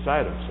just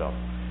beside himself.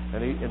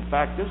 And in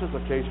fact, this is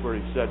a case where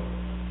he said,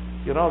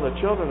 you know, the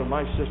children of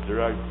my sister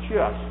are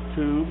just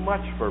too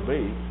much for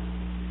me.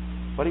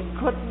 But he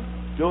couldn't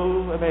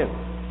do them in.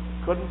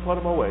 Couldn't put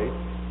them away,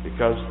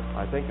 because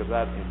I think of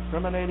that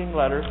incriminating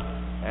letter,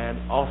 and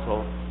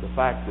also the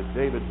fact that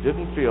David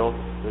didn't feel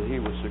that he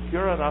was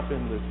secure enough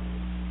in the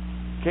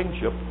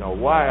kingship. Now,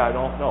 why, I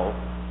don't know,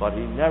 but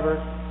he never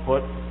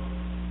put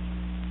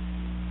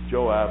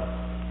Joab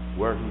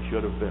where he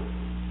should have been.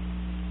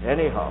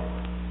 Anyhow,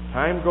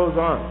 time goes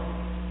on,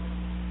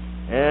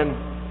 and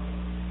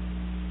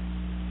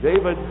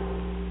David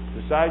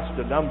decides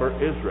to number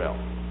Israel.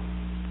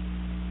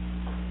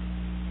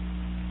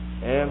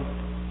 And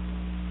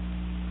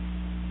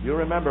you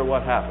remember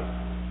what happened.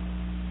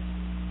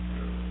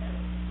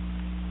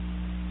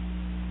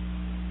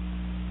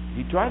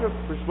 He tried to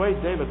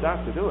persuade David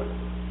not to do it.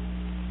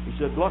 He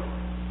said, look,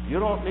 you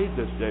don't need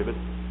this, David.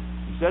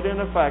 He said, in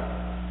effect,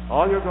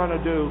 all you're going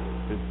to do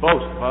is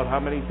boast about how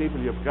many people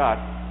you've got,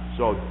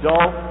 so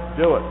don't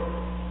do it.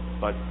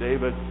 But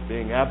David,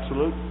 being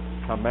absolute,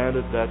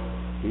 commanded that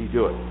he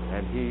do it.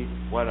 And he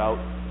went out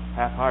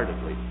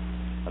half-heartedly.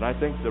 And I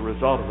think the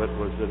result of it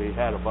was that he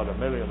had about 1.5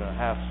 million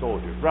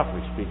soldiers,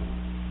 roughly speaking.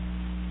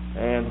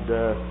 And,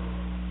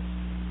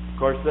 of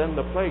course, then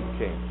the plague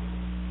came.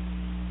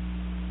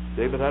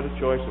 David had a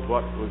choice of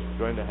what was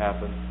going to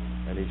happen,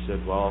 and he said,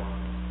 well,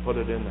 put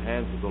it in the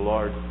hands of the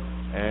Lord.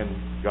 And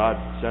God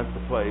sent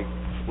the plague,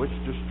 which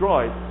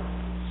destroyed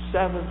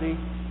 70,000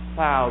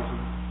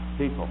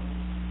 people.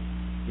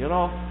 You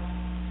know,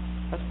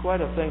 that's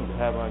quite a thing to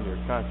have on your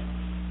conscience.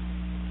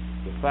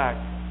 The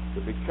fact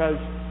that because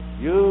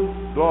you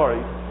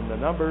gloried in the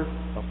number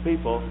of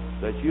people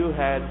that you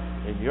had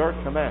in your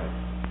command,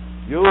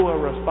 you were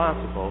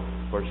responsible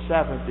for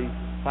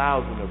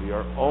 70,000 of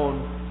your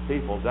own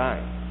people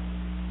dying.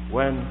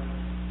 When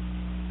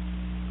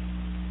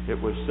it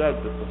was said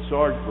that the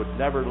sword would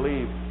never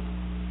leave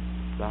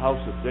the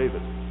house of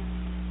David,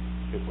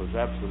 it was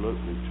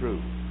absolutely true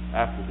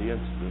after the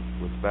incident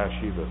with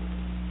Bathsheba.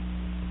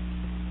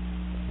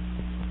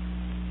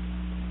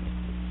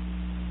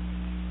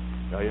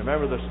 Now, you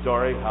remember the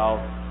story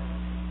how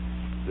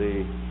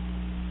the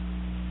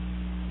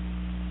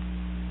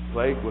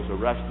plague was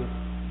arrested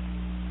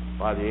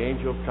by the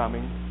angel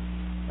coming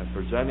and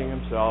presenting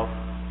himself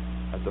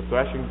at the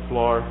threshing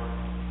floor,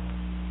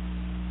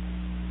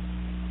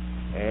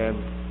 and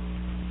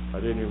I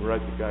didn't even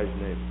write the guy's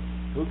name.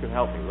 Who can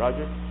help me?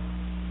 Roger?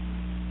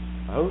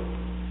 Who?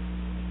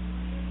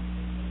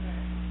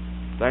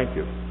 Thank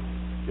you.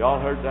 You all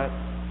heard that?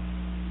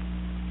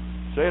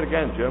 Say it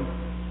again, Jim.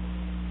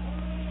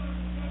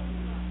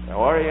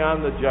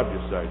 Orion the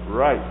Jebusite.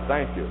 Right,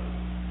 thank you.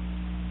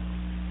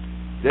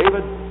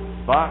 David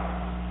bought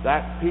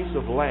that piece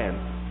of land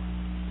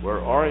where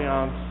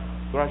Orion's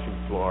threshing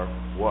floor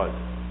was.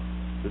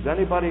 Does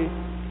anybody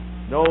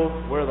know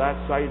where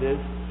that site is?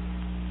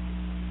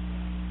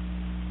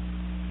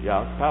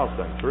 Yeah, it's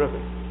Palestine.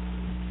 Terrific.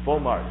 Full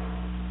mark.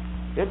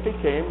 It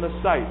became the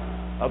site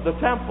of the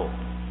temple.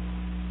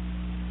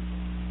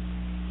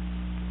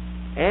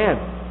 And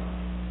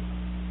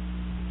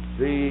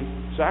the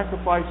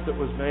sacrifice that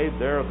was made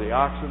there of the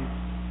oxen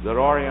that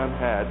Orion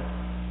had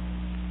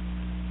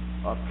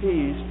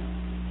appeased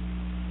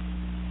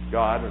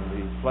God, and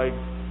the plague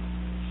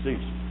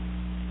ceased.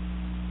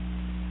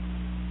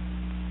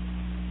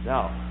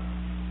 Now,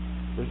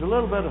 there's a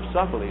little bit of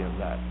subtlety in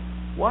that.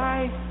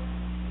 Why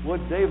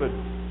would David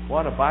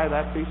want to buy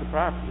that piece of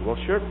property? Well,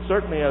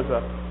 certainly as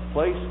a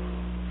place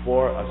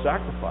for a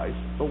sacrifice,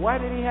 but why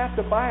did he have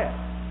to buy it?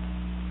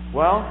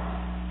 Well,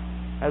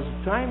 as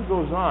time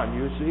goes on,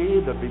 you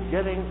see the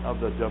beginning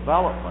of the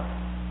development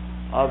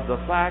of the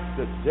fact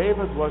that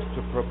David was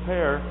to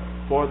prepare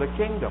for the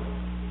kingdom.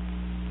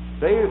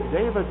 David,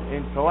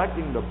 in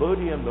collecting the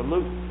booty and the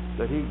loot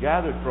that he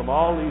gathered from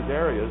all these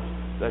areas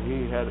that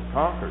he had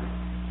conquered,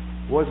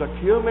 was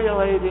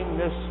accumulating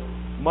this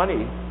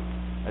money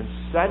and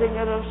setting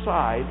it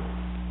aside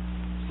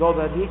so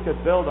that he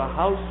could build a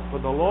house for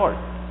the Lord.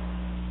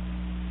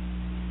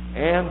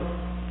 And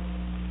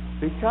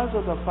because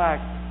of the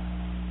fact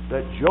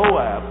that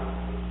Joab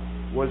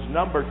was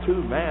number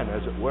 2 man,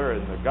 as it were,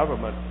 in the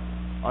government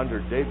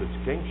under David's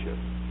kingship,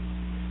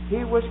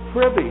 he was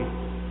privy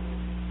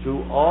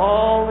to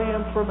all the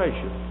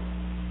information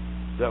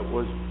that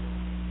was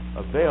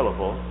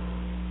available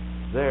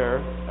there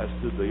as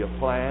to the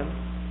plan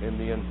and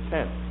the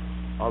intent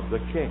of the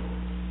king.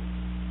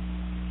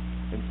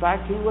 In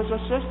fact, he was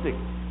assisting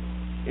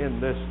in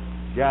this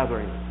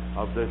gathering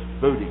of this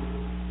booty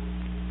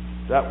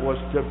that was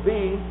to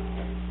be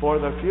for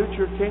the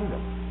future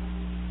kingdom.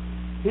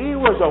 He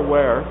was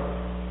aware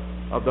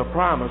of the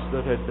promise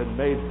that had been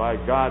made by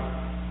God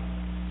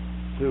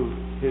to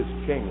his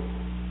king,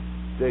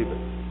 David.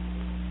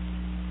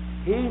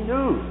 He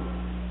knew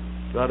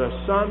that a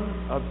son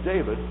of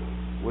David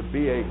would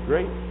be a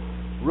great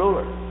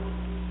ruler.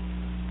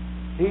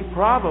 He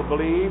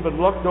probably even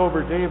looked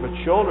over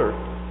David's shoulder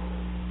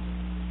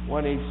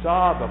when he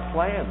saw the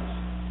plans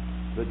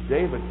that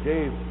David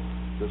gave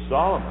to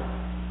Solomon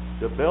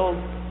to build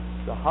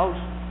the house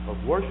of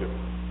worship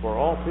for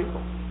all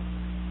people.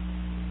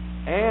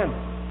 And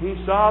he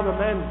saw the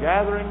men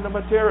gathering the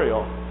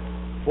material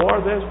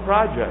for this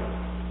project.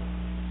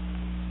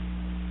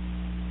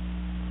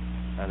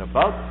 And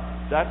about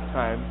that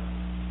time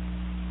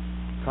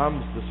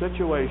comes the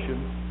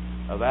situation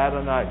of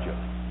Adonijah,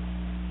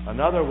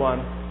 another one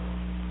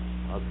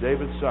of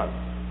David's sons.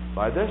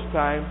 By this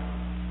time,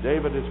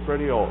 David is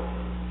pretty old.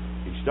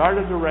 He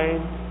started to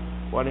reign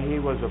when he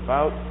was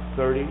about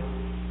 30,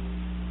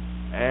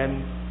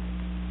 and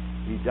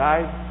he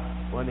died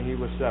when he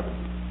was 70.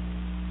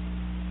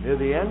 Near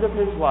the end of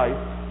his life,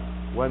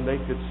 when they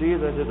could see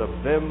that the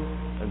vim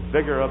and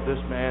vigor of this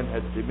man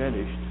had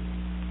diminished,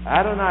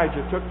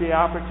 Adonijah took the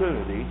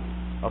opportunity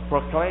of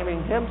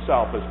proclaiming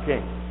himself as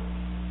king.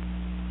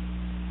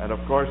 And of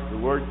course, the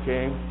word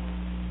came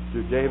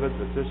to David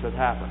that this had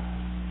happened.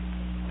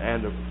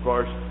 And of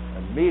course,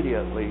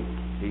 immediately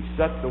he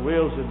set the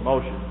wheels in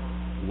motion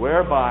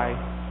whereby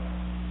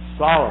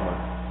Solomon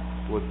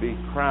would be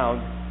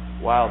crowned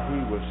while he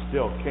was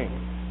still king,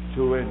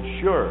 to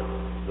ensure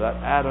that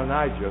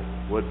Adonijah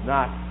would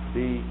not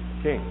be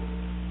king.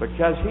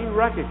 Because he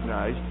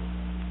recognized,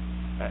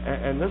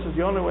 and this is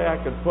the only way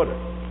I can put it,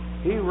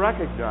 he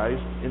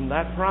recognized in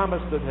that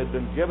promise that had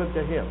been given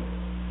to him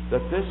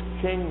that this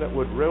king that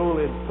would rule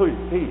in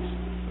peace,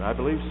 and I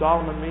believe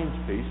Solomon means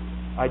peace,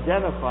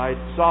 identified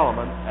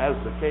Solomon as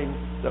the king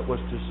that was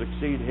to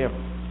succeed him.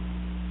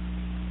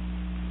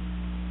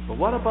 But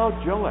what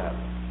about Joab?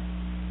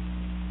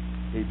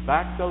 He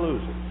backed a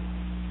loser.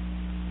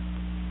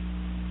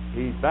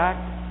 He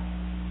backed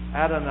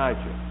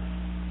Adonijah.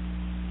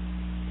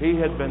 He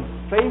had been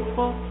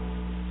faithful,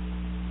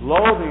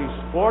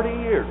 these 40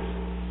 years.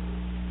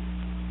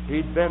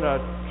 He'd been a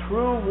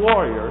true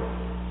warrior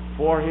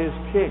for his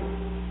king.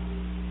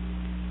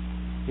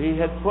 He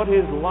had put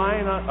his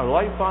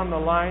life on the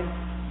line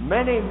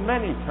many,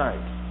 many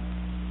times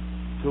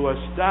to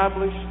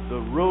establish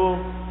the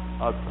rule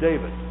of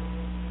David.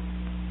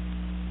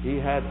 He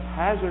had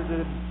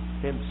hazarded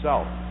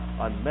himself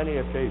on many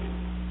occasions.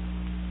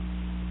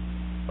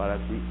 But at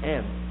the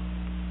end,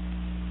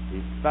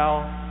 he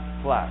fell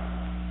flat.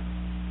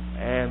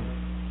 And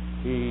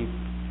he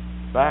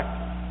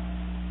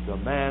backed the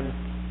man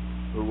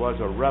who was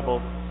a rebel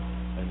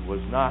and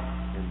was not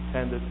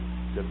intended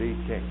to be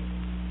king.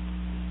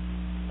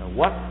 And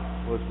what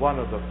was one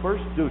of the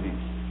first duties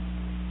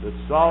that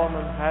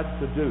Solomon had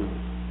to do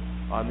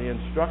on the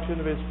instruction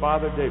of his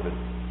father David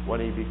when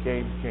he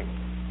became king?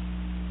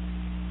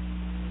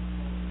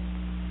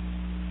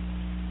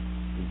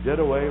 He did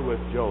away with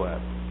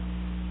Joab.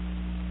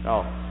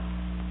 Now,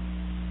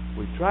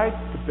 we tried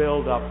to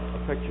build up a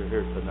picture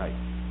here tonight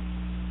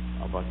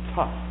of a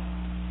tough,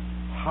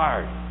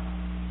 hard,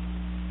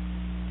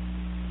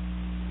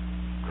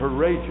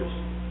 courageous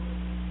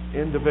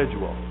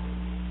individual.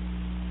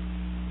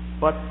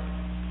 But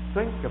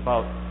think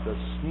about the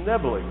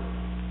sniveling.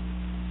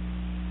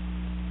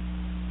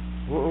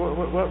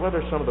 What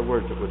are some of the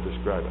words that would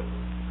describe it?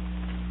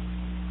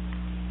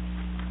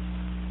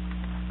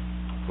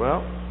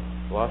 Well,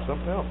 lost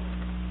something else.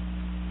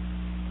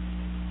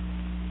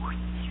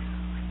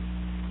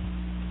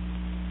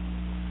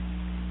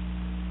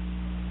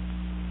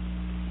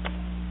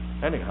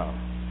 Anyhow,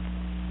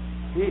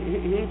 he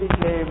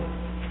became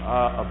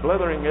a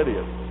blithering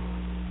idiot.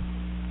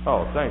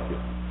 Oh, thank you.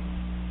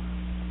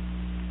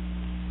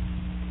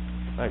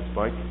 Thanks,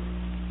 Mike.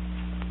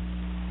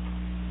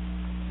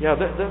 Yeah,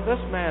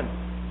 this man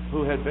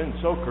who had been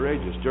so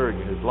courageous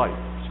during his life,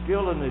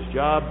 skilled in his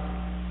job,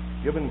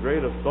 given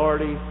great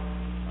authority,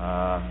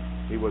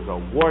 he was a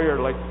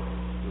warrior like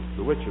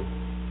the which of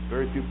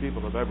very few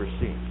people have ever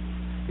seen.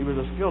 He was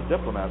a skilled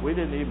diplomat. We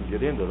didn't even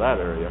get into that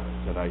area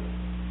tonight.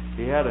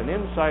 He had an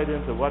insight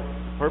into what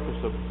the purpose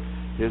of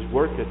his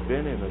work had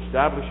been in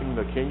establishing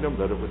the kingdom,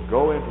 that it would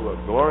go into a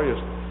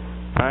glorious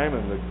time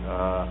in the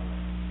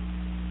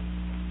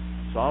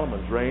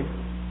Solomon's reign.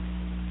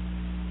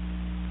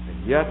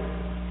 And yet,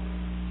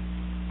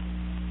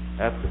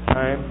 at the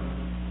time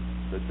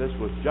that this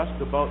was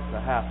just about to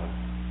happen,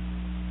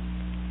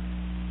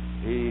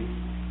 he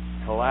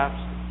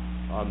collapsed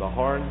on the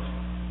horns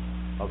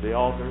of the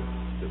altar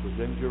that was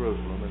in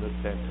Jerusalem in the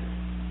temple.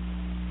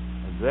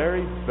 And there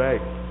he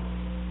begged,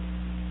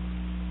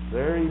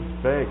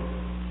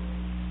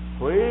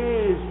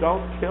 please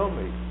don't kill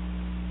me.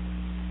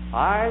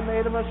 I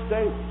made a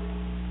mistake.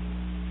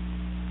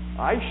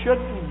 I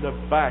shouldn't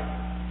have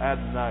backed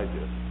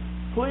Adonijah.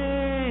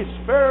 Please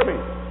spare me.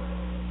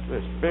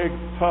 This big,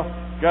 tough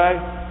guy,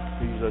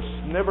 he's a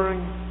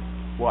sniveling,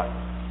 what?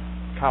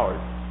 Coward.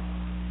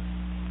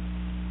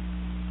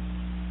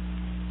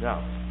 Now,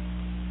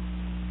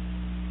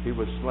 he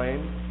was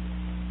slain,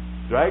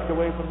 dragged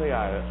away from the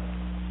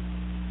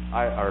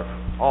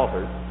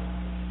altar,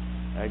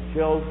 and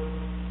killed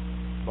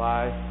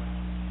by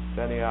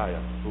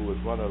Benaiah, who was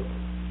one of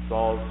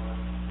Saul's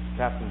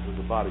captains of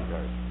the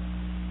bodyguard.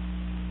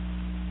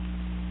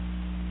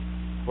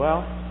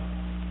 Well,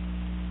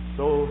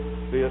 so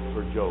be it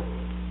for Job.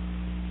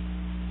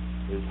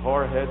 His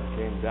forehead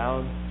came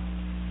down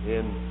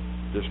in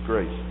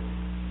disgrace.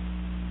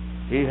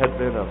 He had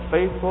been a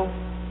faithful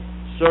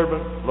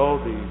servant, lo,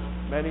 these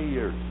many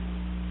years.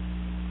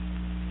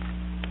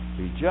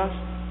 He just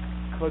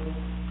couldn't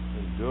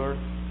endure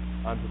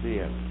unto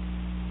the end.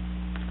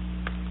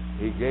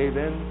 He gave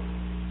in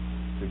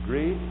to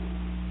greed.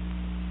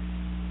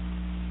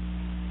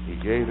 He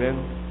gave in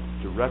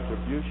to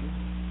retribution.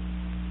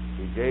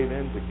 He gave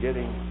in to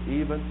getting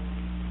even.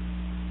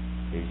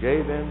 He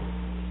gave in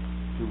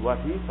to what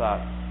he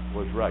thought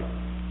was right.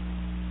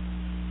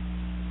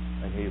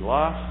 And he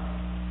lost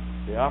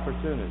the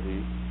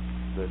opportunity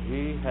that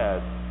he had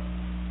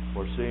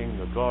for seeing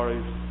the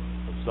glories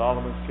of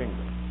Solomon's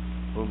kingdom,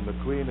 whom the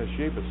Queen of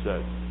Sheba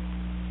said,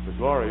 the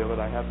glory of it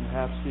I haven't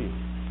half seen.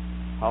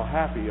 How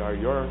happy are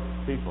your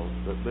people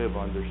that live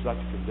under such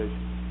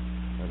conditions.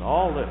 And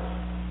all this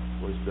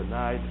was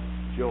denied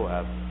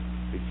Joab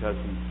because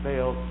he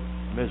failed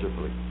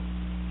miserably.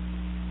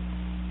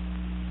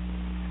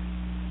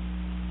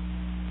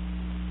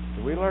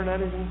 Can we learn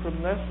anything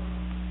from this?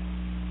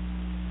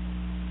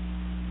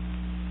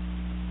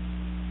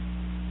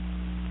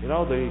 You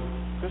know, the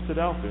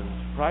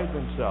Christadelphians pride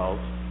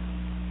themselves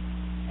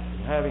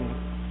in having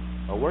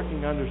a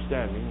working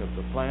understanding of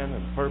the plan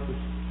and purpose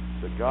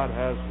that God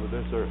has with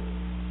this earth.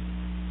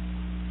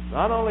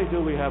 Not only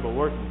do we have a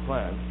working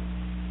plan,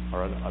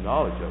 or a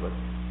knowledge of it,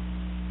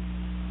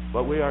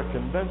 but we are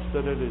convinced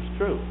that it is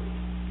true.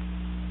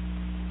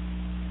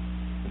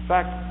 In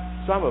fact,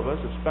 some of us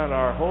have spent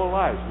our whole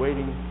lives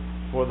waiting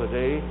for the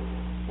day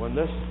when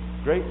this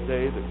great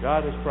day that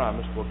God has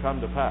promised will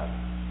come to pass.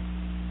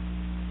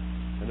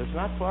 And it's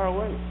not far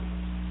away.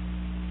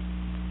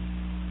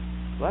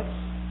 Let's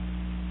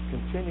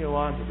continue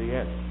on to the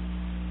end.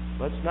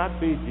 Let's not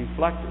be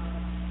deflected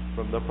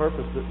from the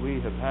purpose that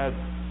we have had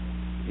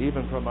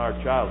even from our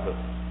childhood.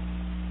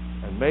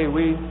 And may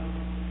we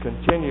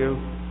continue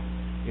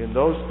in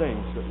those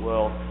things that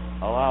will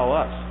allow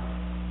us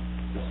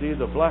to see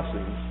the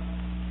blessings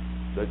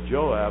that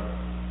Joab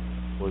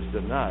was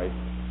denied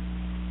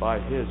by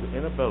his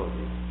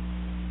inability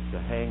to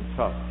hang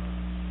tough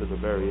to the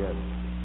very end.